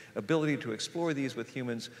amazing ability to explore these with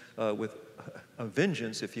humans with a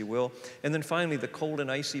vengeance, if you will. And then finally, the cold and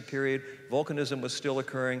icy period. Volcanism was still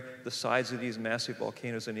occurring, the sides of these massive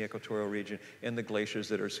volcanoes in the equatorial region, and the glaciers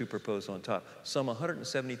that are superposed on top. Some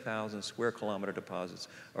 170,000 square kilometer deposits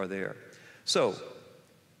are there. So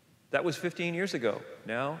that was 15 years ago.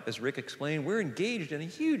 Now, as Rick explained, we're engaged in a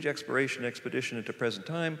huge exploration expedition at the present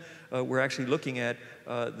time. We're actually looking at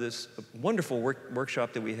this wonderful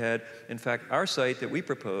workshop that we had. In fact, our site that we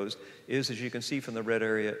proposed is, as you can see from the red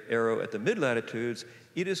arrow at the mid-latitudes,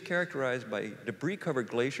 it is characterized by debris-covered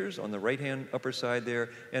glaciers on the right-hand upper side there.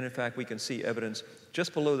 And in fact, we can see evidence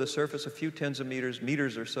just below the surface, a few tens of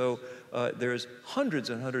meters or so. There's hundreds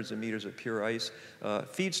and hundreds of meters of pure ice.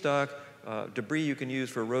 Feedstock, debris you can use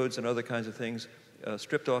for roads and other kinds of things.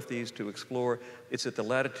 stripped off these to explore. It's at the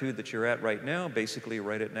latitude that you're at right now, basically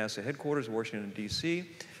right at NASA headquarters, Washington, D.C.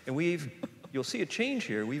 And you'll see a change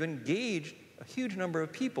here. We've engaged a huge number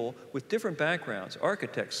of people with different backgrounds,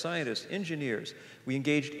 architects, scientists, engineers. We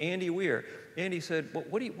engaged Andy Weir. Andy said, well,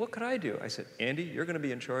 what could I do? I said, Andy, you're going to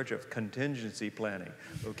be in charge of contingency planning.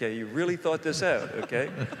 Okay, you really thought this out,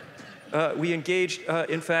 okay? We engaged,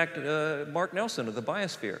 in fact, Mark Nelson of the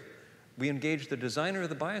Biosphere. We engaged the designer of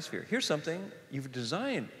the Biosphere. Here's something, you've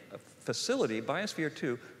designed a facility, Biosphere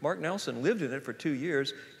 2. Mark Nelson lived in it for 2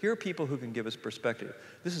 years. Here are people who can give us perspective.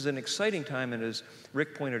 This is an exciting time, and as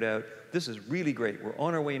Rick pointed out, this is really great. We're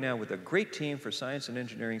on our way now with a great team for science and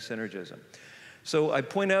engineering synergism. So I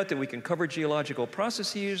point out that we can cover geological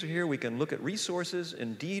processes here, we can look at resources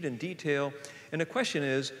in detail, and the question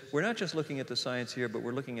is, we're not just looking at the science here, but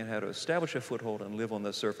we're looking at how to establish a foothold and live on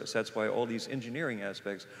the surface. That's why all these engineering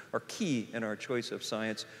aspects are key in our choice of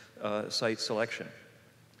science site selection.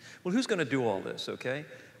 Well, who's going to do all this, okay?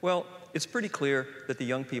 Well, it's pretty clear that the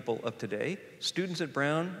young people of today, students at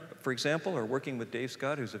Brown, for example, are working with Dave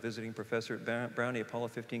Scott, who's a visiting professor at Brown, the Apollo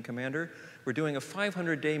 15 commander. We're doing a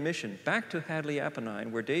 500-day mission back to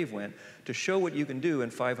Hadley-Apennine, where Dave went, to show what you can do in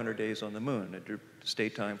 500 days on the moon. It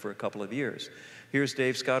stayed time for a couple of years. Here's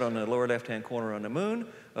Dave Scott on the lower left-hand corner on the moon.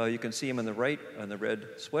 You can see him on the right, on the red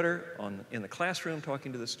sweater, in the classroom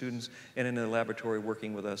talking to the students, and in the laboratory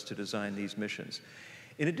working with us to design these missions.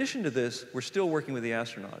 In addition to this, we're still working with the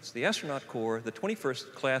astronauts. The astronaut corps, the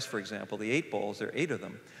 21st class, for example, the 8 balls, there are 8 of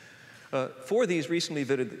them. 4 of these recently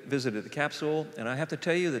visited the capsule, and I have to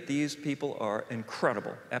tell you that these people are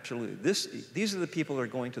incredible, absolutely. These are the people that are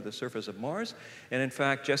going to the surface of Mars, and in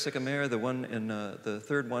fact, Jessica Mayer, the one in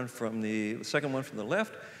the second one from the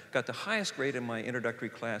left, got the highest grade in my introductory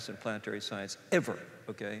class in planetary science ever,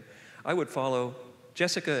 okay? I would follow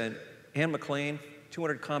Jessica and Ann McLean,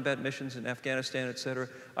 200 combat missions in Afghanistan, et cetera.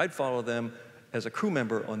 I'd follow them as a crew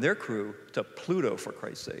member on their crew to Pluto, for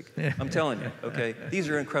Christ's sake. I'm telling you, okay? These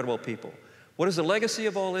are incredible people. What is the legacy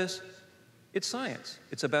of all this? It's science.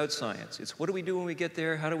 It's about science. It's what do we do when we get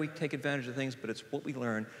there? How do we take advantage of things? But it's what we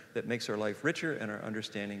learn that makes our life richer and our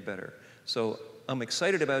understanding better. So I'm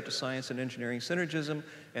excited about the science and engineering synergism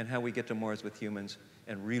and how we get to Mars with humans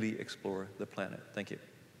and really explore the planet. Thank you.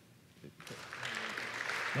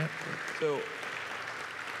 Yeah. So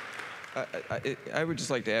I would just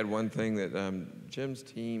like to add one thing, that Jim's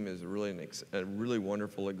team is really a really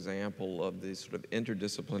wonderful example of the sort of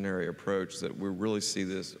interdisciplinary approach that we really see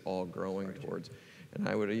this all growing towards. And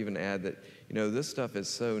I would even add that, this stuff is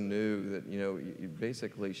so new that,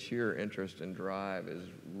 basically sheer interest and drive is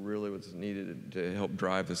really what's needed to help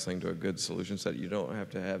drive this thing to a good solution set. You don't have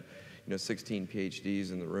to have 16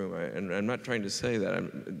 PhDs in the room. And I'm not trying to say that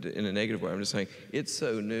in a negative way. I'm just saying it's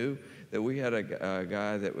so new that we had a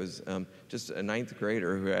guy that was just a 9th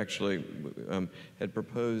grader who actually had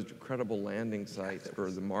proposed credible landing sites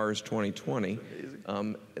for the Mars 2020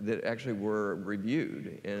 that actually were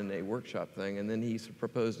reviewed in a workshop thing. And then he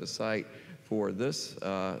proposed a site for this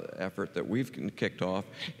effort that we've kicked off,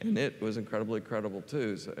 and it was incredibly credible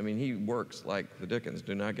too. So, I mean, he works like the Dickens,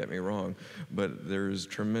 do not get me wrong, but there's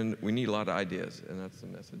we need a lot of ideas, and that's the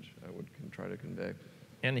message I would try to convey.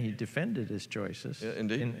 And he defended his choices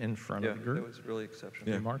in front of the group. It was really exceptional.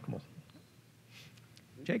 Yeah. Remarkable.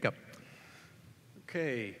 Jacob.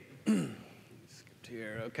 Okay. Skipped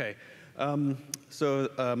here. Okay.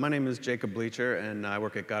 So my name is Jacob Bleacher, and I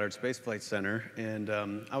work at Goddard Space Flight Center. And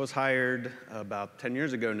I was hired about 10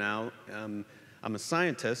 years ago now. I'm a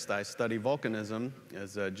scientist. I study volcanism,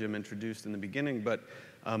 as Jim introduced in the beginning. But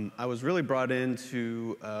I was really brought in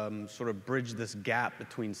to sort of bridge this gap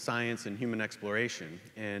between science and human exploration.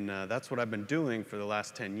 And that's what I've been doing for the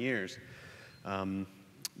last 10 years.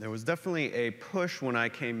 There was definitely a push when I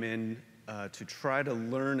came in to try to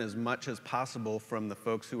learn as much as possible from the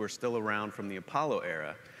folks who were still around from the Apollo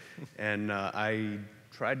era. And I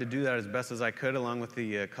tried to do that as best as I could, along with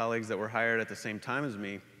the colleagues that were hired at the same time as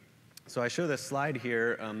me. So I show this slide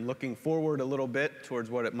here, looking forward a little bit towards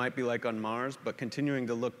what it might be like on Mars, but continuing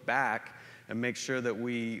to look back and make sure that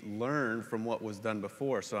we learn from what was done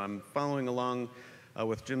before. So I'm following along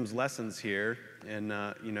with Jim's lessons here, and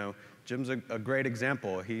Jim's a great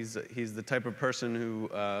example. He's the type of person who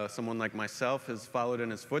someone like myself has followed in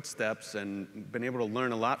his footsteps and been able to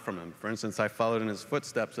learn a lot from him. For instance, I followed in his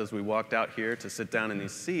footsteps as we walked out here to sit down in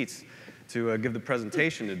these seats to give the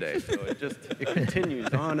presentation today. So it continues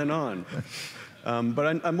on and on.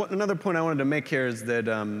 But another point I wanted to make here is that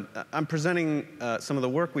I'm presenting some of the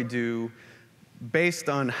work we do based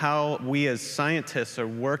on how we as scientists are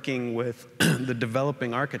working with the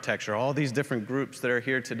developing architecture, all these different groups that are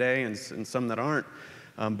here today and some that aren't.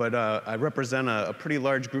 But I represent a pretty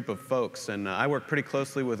large group of folks, and I work pretty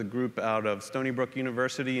closely with a group out of Stony Brook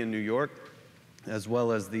University in New York, as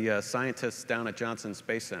well as the scientists down at Johnson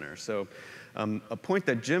Space Center. So a point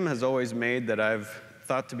that Jim has always made that I've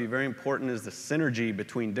thought to be very important is the synergy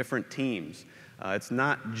between different teams. It's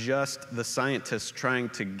not just the scientists trying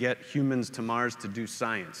to get humans to Mars to do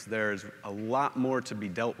science. There's a lot more to be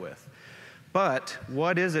dealt with. But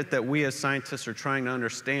what is it that we as scientists are trying to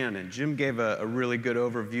understand? And Jim gave a really good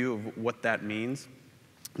overview of what that means.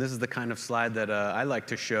 This is the kind of slide that I like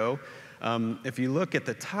to show. If you look at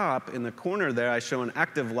the top, in the corner there, I show an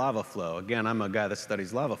active lava flow. Again, I'm a guy that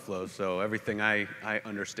studies lava flows, so everything I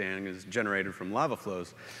understand is generated from lava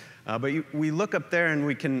flows. But we look up there, and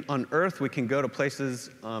we can, on Earth, we can go to places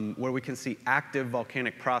where we can see active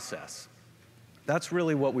volcanic process. That's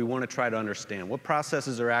really what we want to try to understand. What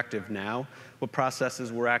processes are active now? What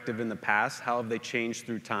processes were active in the past? How have they changed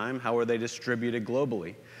through time? How are they distributed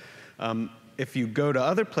globally? If you go to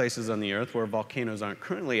other places on the Earth where volcanoes aren't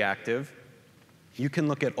currently active, you can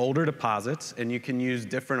look at older deposits, and you can use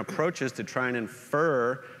different approaches to try and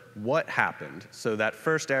infer what happened. So that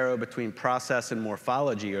first arrow between process and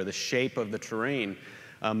morphology, or the shape of the terrain,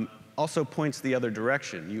 also points the other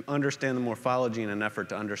direction. You understand the morphology in an effort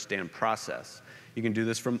to understand process. You can do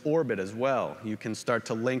this from orbit as well. You can start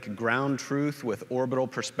to link ground truth with orbital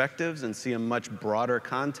perspectives and see a much broader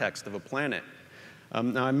context of a planet.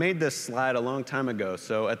 Now, I made this slide a long time ago.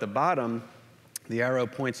 So at the bottom, the arrow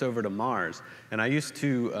points over to Mars. And I used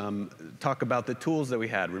to talk about the tools that we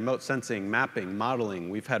had: remote sensing, mapping, modeling.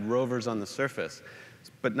 We've had rovers on the surface.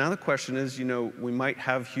 But now the question is, we might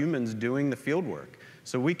have humans doing the field work.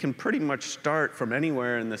 So we can pretty much start from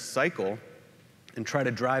anywhere in this cycle and try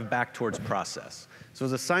to drive back towards process. So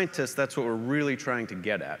as a scientist, that's what we're really trying to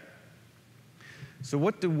get at. So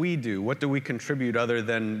what do we do? What do we contribute other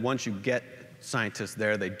than once you get scientists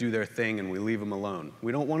there, they do their thing and we leave them alone?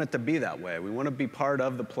 We don't want it to be that way. We want to be part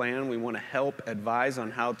of the plan. We want to help advise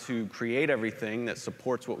on how to create everything that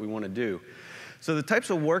supports what we want to do. So the types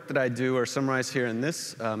of work that I do are summarized here in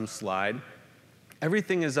this slide.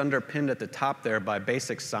 Everything is underpinned at the top there by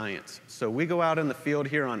basic science. So we go out in the field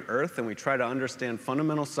here on Earth, and we try to understand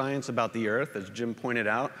fundamental science about the Earth, as Jim pointed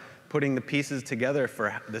out, putting the pieces together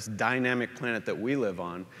for this dynamic planet that we live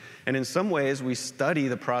on. And in some ways, we study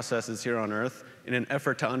the processes here on Earth in an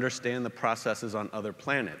effort to understand the processes on other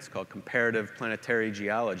planets, called comparative planetary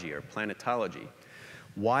geology, or planetology.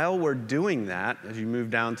 While we're doing that, as you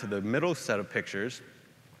move down to the middle set of pictures,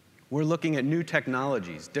 we're looking at new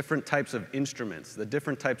technologies, different types of instruments, the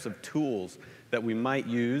different types of tools that we might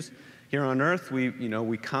use. Here on Earth,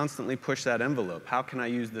 we constantly push that envelope. How can I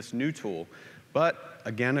use this new tool? But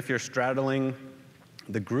again, if you're straddling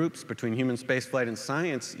the groups between human spaceflight and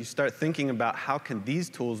science, you start thinking about how can these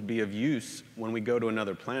tools be of use when we go to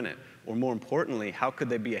another planet? Or more importantly, how could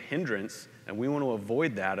they be a hindrance? And we want to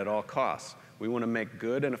avoid that at all costs. We want to make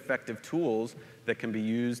good and effective tools that can be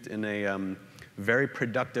used in a very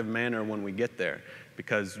productive manner when we get there.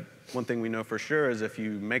 Because one thing we know for sure is if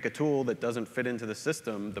you make a tool that doesn't fit into the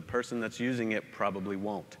system, the person that's using it probably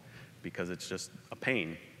won't, because it's just a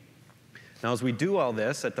pain. Now, as we do all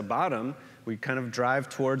this, at the bottom, we kind of drive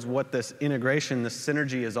towards what this integration, this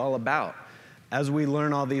synergy is all about. As we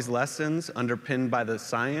learn all these lessons underpinned by the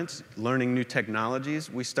science, learning new technologies,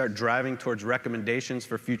 we start driving towards recommendations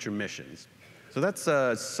for future missions. So that's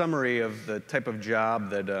a summary of the type of job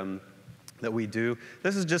that we do.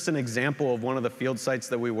 This is just an example of one of the field sites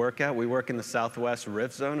that we work at. We work in the southwest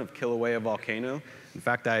rift zone of Kilauea Volcano. In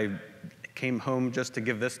fact, I came home just to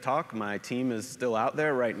give this talk. My team is still out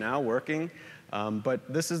there right now working.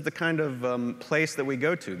 But this is the kind of place that we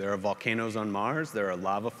go to. There are volcanoes on Mars. There are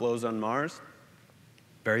lava flows on Mars.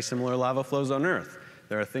 Very similar lava flows on Earth.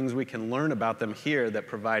 There are things we can learn about them here that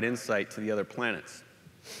provide insight to the other planets.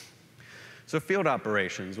 So field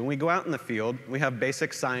operations. When we go out in the field, we have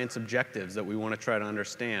basic science objectives that we want to try to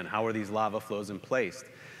understand. How are these lava flows in place?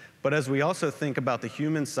 But as we also think about the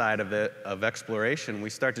human side of it, of exploration, we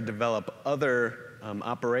start to develop other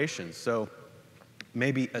operations. So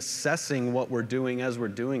maybe assessing what we're doing as we're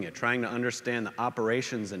doing it, trying to understand the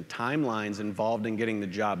operations and timelines involved in getting the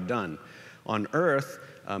job done. On Earth,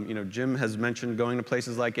 Jim has mentioned going to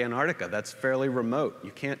places like Antarctica. That's fairly remote.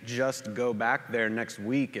 You can't just go back there next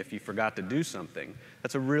week if you forgot to do something.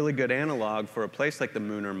 That's a really good analog for a place like the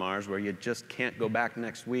Moon or Mars where you just can't go back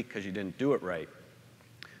next week because you didn't do it right.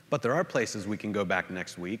 But there are places we can go back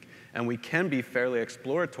next week, and we can be fairly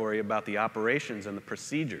exploratory about the operations and the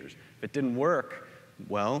procedures. If it didn't work,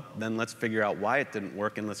 well, then let's figure out why it didn't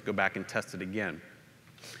work, and let's go back and test it again.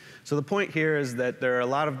 So the point here is that there are a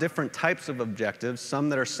lot of different types of objectives, some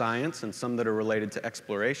that are science and some that are related to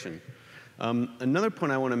exploration. Another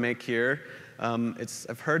point I want to make here,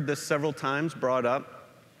 I've heard this several times brought up,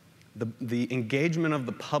 the engagement of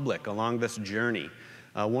the public along this journey.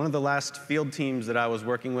 One of the last field teams that I was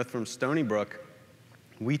working with from Stony Brook,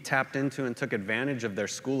 we tapped into and took advantage of their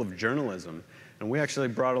School of Journalism. And we actually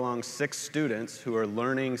brought along 6 students who are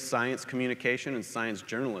learning science communication and science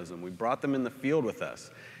journalism. We brought them in the field with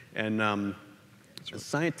us. And as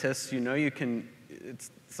scientists,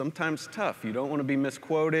 it's sometimes tough. You don't want to be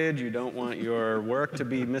misquoted. You don't want your work to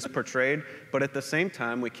be misportrayed. But at the same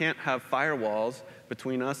time, we can't have firewalls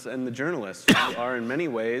between us and the journalists, who are in many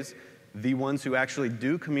ways the ones who actually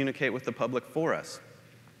do communicate with the public for us.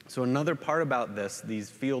 So another part about these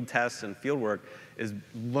field tests and field work, is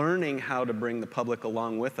learning how to bring the public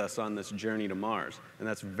along with us on this journey to Mars. And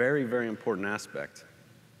that's a very, very important aspect.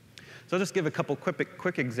 So I'll just give a couple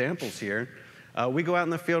quick examples here. We go out in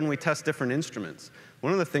the field and we test different instruments.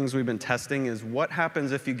 One of the things we've been testing is what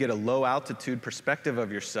happens if you get a low altitude perspective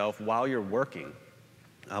of yourself while you're working.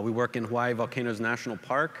 We work in Hawaii Volcanoes National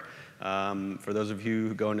Park. For those of you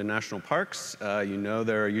who go into national parks, you know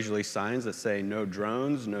there are usually signs that say no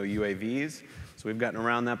drones, no UAVs. So we've gotten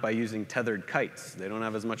around that by using tethered kites. They don't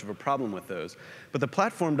have as much of a problem with those. But the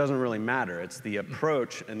platform doesn't really matter. It's the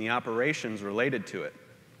approach and the operations related to it.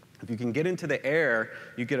 If you can get into the air,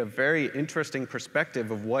 you get a very interesting perspective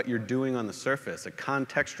of what you're doing on the surface, a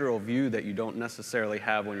contextual view that you don't necessarily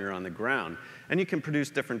have when you're on the ground. And you can produce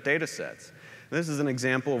different data sets. This is an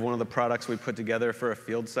example of one of the products we put together for a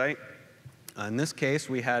field site. In this case,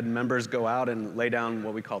 we had members go out and lay down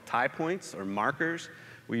what we call tie points or markers.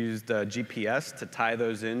 We used GPS to tie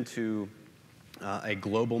those into a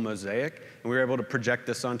global mosaic, and we were able to project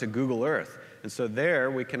this onto Google Earth. And so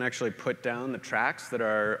there, we can actually put down the tracks that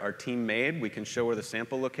our team made. We can show where the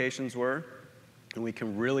sample locations were, and we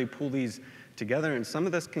can really pull these together. And some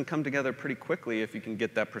of this can come together pretty quickly if you can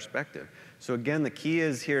get that perspective. So again, the key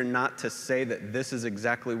is here not to say that this is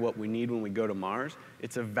exactly what we need when we go to Mars.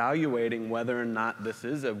 It's evaluating whether or not this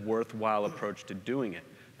is a worthwhile approach to doing it.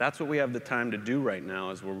 That's what we have the time to do right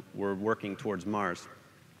now as we're working towards Mars.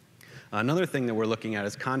 Another thing that we're looking at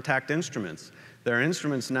is contact instruments. There are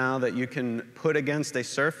instruments now that you can put against a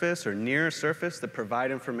surface or near a surface that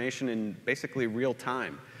provide information in basically real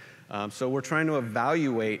time. So we're trying to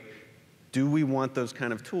evaluate, do we want those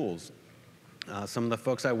kind of tools? Some of the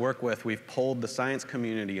folks I work with, we've polled the science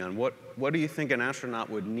community on what do you think an astronaut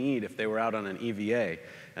would need if they were out on an EVA?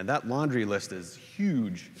 And that laundry list is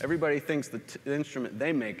huge. Everybody thinks the instrument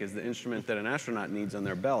they make is the instrument that an astronaut needs on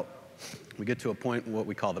their belt. We get to a point in what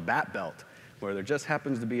we call the bat belt, where there just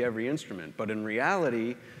happens to be every instrument. But in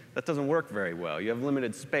reality, that doesn't work very well. You have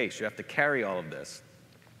limited space. You have to carry all of this.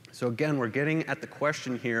 So again, we're getting at the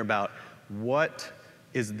question here about what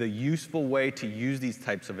is the useful way to use these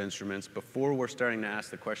types of instruments before we're starting to ask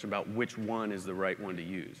the question about which one is the right one to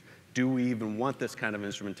use. Do we even want this kind of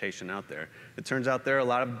instrumentation out there? It turns out there are a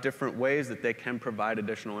lot of different ways that they can provide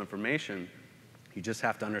additional information. You just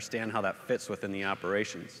have to understand how that fits within the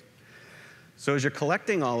operations. So as you're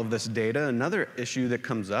collecting all of this data, another issue that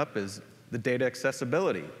comes up is the data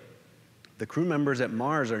accessibility. The crew members at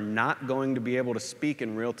Mars are not going to be able to speak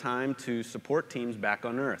in real time to support teams back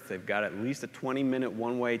on Earth. They've got at least a 20-minute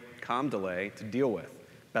one-way comm delay to deal with,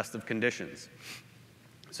 best of conditions.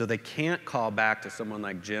 So they can't call back to someone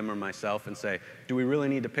like Jim or myself and say, do we really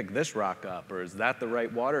need to pick this rock up, or is that the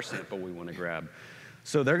right water sample we want to grab?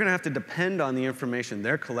 So they're going to have to depend on the information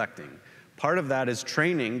they're collecting. Part of that is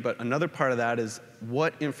training, but another part of that is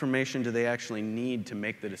what information do they actually need to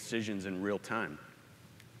make the decisions in real time?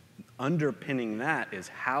 Underpinning that is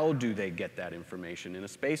how do they get that information in a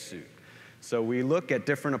spacesuit? So we look at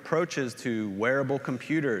different approaches to wearable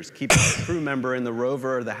computers, keeping a crew member in the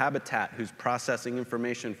rover or the habitat who's processing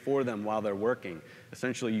information for them while they're working.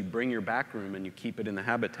 Essentially, you bring your back room and you keep it in the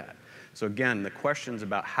habitat. So again, the questions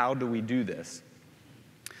about how do we do this?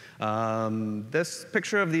 This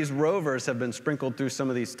picture of these rovers have been sprinkled through some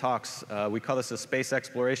of these talks. We call this a space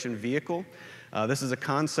exploration vehicle. This is a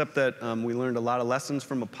concept that we learned a lot of lessons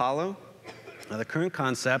from Apollo. The current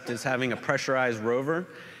concept is having a pressurized rover.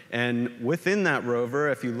 And within that rover,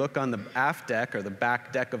 if you look on the aft deck or the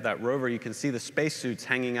back deck of that rover, you can see the spacesuits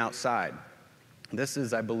hanging outside. This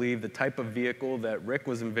is, I believe, the type of vehicle that Rick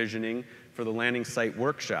was envisioning for the landing site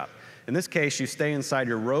workshop. In this case, you stay inside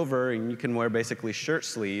your rover and you can wear basically shirt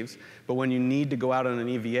sleeves, but when you need to go out on an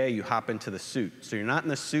EVA, you hop into the suit. So you're not in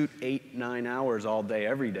the suit 8-9 hours all day,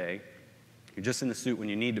 every day. You're just in the suit when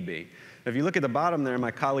you need to be. If you look at the bottom there,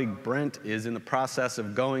 my colleague Brent is in the process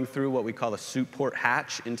of going through what we call a suit port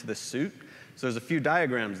hatch into the suit So there's a few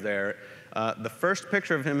diagrams there. The first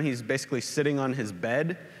picture of him, he's basically sitting on his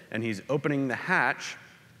bed, and he's opening the hatch,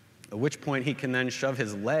 at which point he can then shove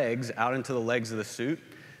his legs out into the legs of the suit.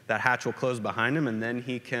 That hatch will close behind him, and then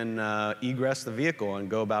he can egress the vehicle and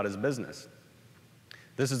go about his business.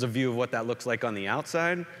 This is a view of what that looks like on the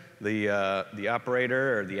outside. The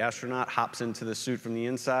operator or the astronaut hops into the suit from the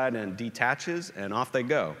inside and detaches, and off they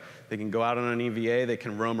go. They can go out on an EVA, they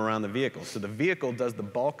can roam around the vehicle. So the vehicle does the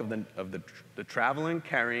bulk of the traveling,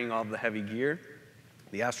 carrying all the heavy gear.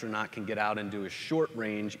 The astronaut can get out and do a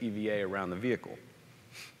short-range EVA around the vehicle.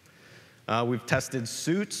 We've tested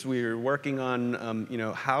suits. We're working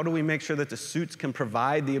on, how do we make sure that the suits can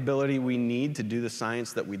provide the ability we need to do the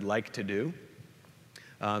science that we'd like to do.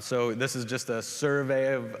 So this is just a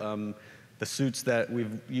survey of the suits that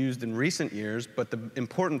we've used in recent years, but the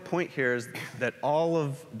important point here is that all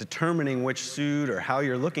of determining which suit or how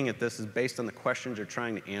you're looking at this is based on the questions you're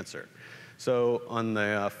trying to answer. So on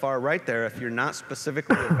the far right there, if you're not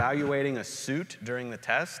specifically evaluating a suit during the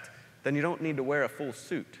test, then you don't need to wear a full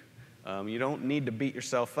suit. You don't need to beat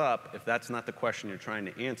yourself up if that's not the question you're trying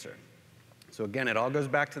to answer. So again, it all goes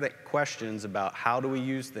back to the questions about how do we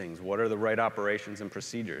use things, what are the right operations and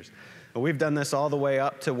procedures. And we've done this all the way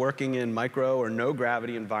up to working in micro or no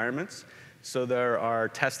gravity environments. So there are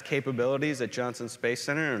test capabilities at Johnson Space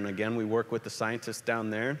Center, and again, we work with the scientists down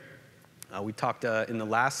there. We talked in the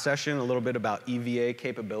last session a little bit about EVA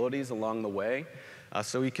capabilities along the way.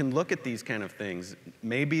 So we can look at these kind of things.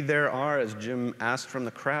 Maybe there are, as Jim asked from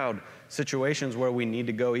the crowd, situations where we need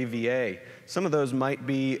to go EVA. Some of those might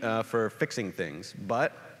be for fixing things,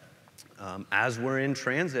 but as we're in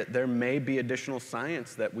transit, there may be additional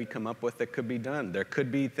science that we come up with that could be done. There could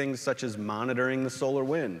be things such as monitoring the solar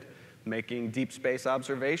wind, making deep space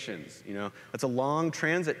observations. It's a long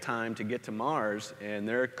transit time to get to Mars, and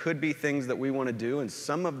there could be things that we want to do, and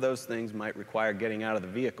some of those things might require getting out of the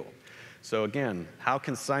vehicle. So again, how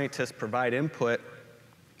can scientists provide input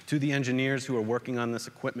to the engineers who are working on this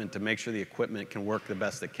equipment to make sure the equipment can work the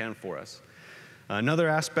best it can for us? Another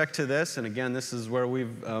aspect to this, and again, this is where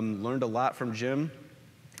we've learned a lot from Jim,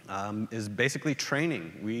 is basically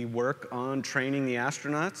training. We work on training the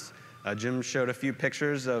astronauts. Jim showed a few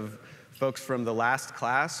pictures of folks from the last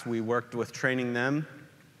class. We worked with training them.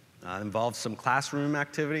 It involved some classroom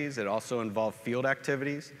activities. It also involved field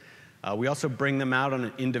activities. We also bring them out on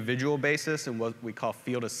an individual basis in what we call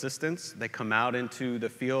field assistants. They come out into the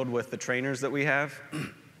field with the trainers that we have.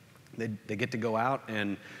 They get to go out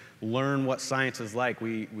and learn what science is like.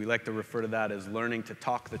 We like to refer to that as learning to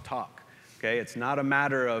talk the talk. Okay? It's not a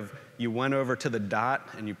matter of you went over to the dot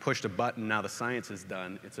and you pushed a button, now the science is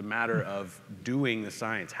done. It's a matter of doing the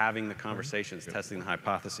science, having the conversations, testing the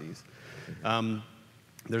hypotheses.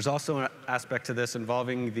 There's also an aspect to this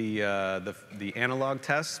involving the analog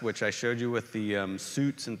tests, which I showed you with the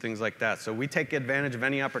suits and things like that. So we take advantage of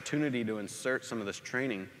any opportunity to insert some of this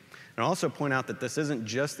training. And I'll also point out that this isn't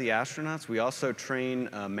just the astronauts. We also train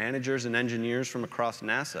managers and engineers from across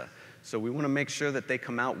NASA. So we want to make sure that they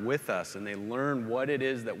come out with us and they learn what it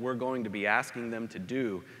is that we're going to be asking them to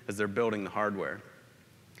do as they're building the hardware.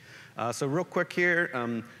 So real quick here,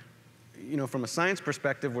 from a science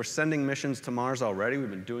perspective, we're sending missions to Mars already. We've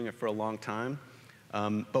been doing it for a long time.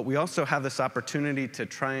 But we also have this opportunity to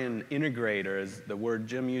try and integrate, or as the word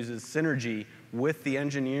Jim uses, synergy with the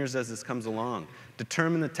engineers as this comes along.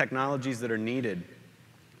 Determine the technologies that are needed.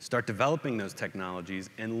 Start developing those technologies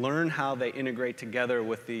and learn how they integrate together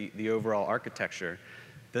with the overall architecture.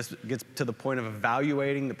 This gets to the point of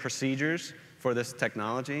evaluating the procedures for this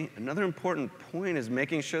technology. Another important point is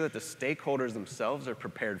making sure that the stakeholders themselves are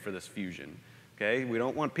prepared for this fusion. Okay? We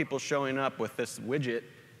don't want people showing up with this widget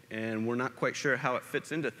and we're not quite sure how it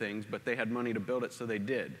fits into things, but they had money to build it, so they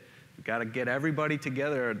did. We've got to get everybody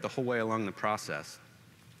together the whole way along the process.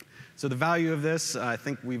 So the value of this, I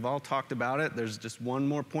think we've all talked about it. There's just one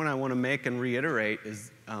more point I want to make and reiterate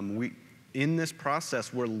is in this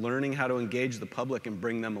process, we're learning how to engage the public and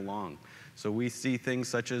bring them along. So we see things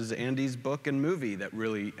such as Andy's book and movie that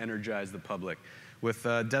really energize the public. With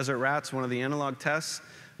Desert Rats, one of the analog tests,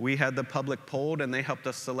 we had the public polled and they helped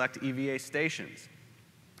us select EVA stations.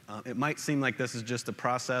 It might seem like this is just a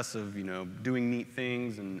process of doing neat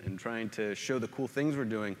things and trying to show the cool things we're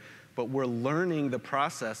doing, but we're learning the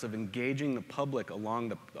process of engaging the public along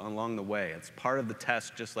the way. It's part of the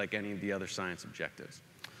test, just like any of the other science objectives.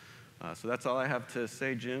 So that's all I have to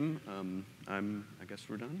say, Jim. I guess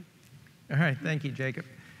we're done. All right, thank you, Jacob.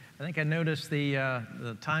 I think I noticed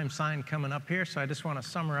the time sign coming up here, so I just want to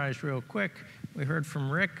summarize real quick. We heard from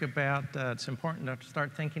Rick about it's important to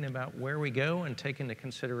start thinking about where we go and take into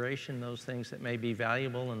consideration those things that may be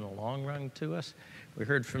valuable in the long run to us. We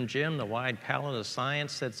heard from Jim the wide palette of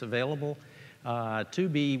science that's available to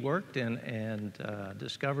be worked and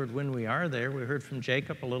discovered when we are there. We heard from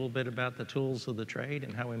Jacob a little bit about the tools of the trade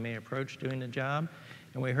and how we may approach doing the job.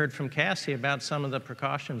 And we heard from Cassie about some of the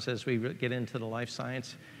precautions as we get into the life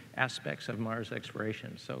science aspects of Mars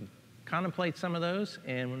exploration. So contemplate some of those,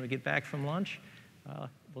 and when we get back from lunch,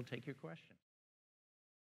 we'll take your questions.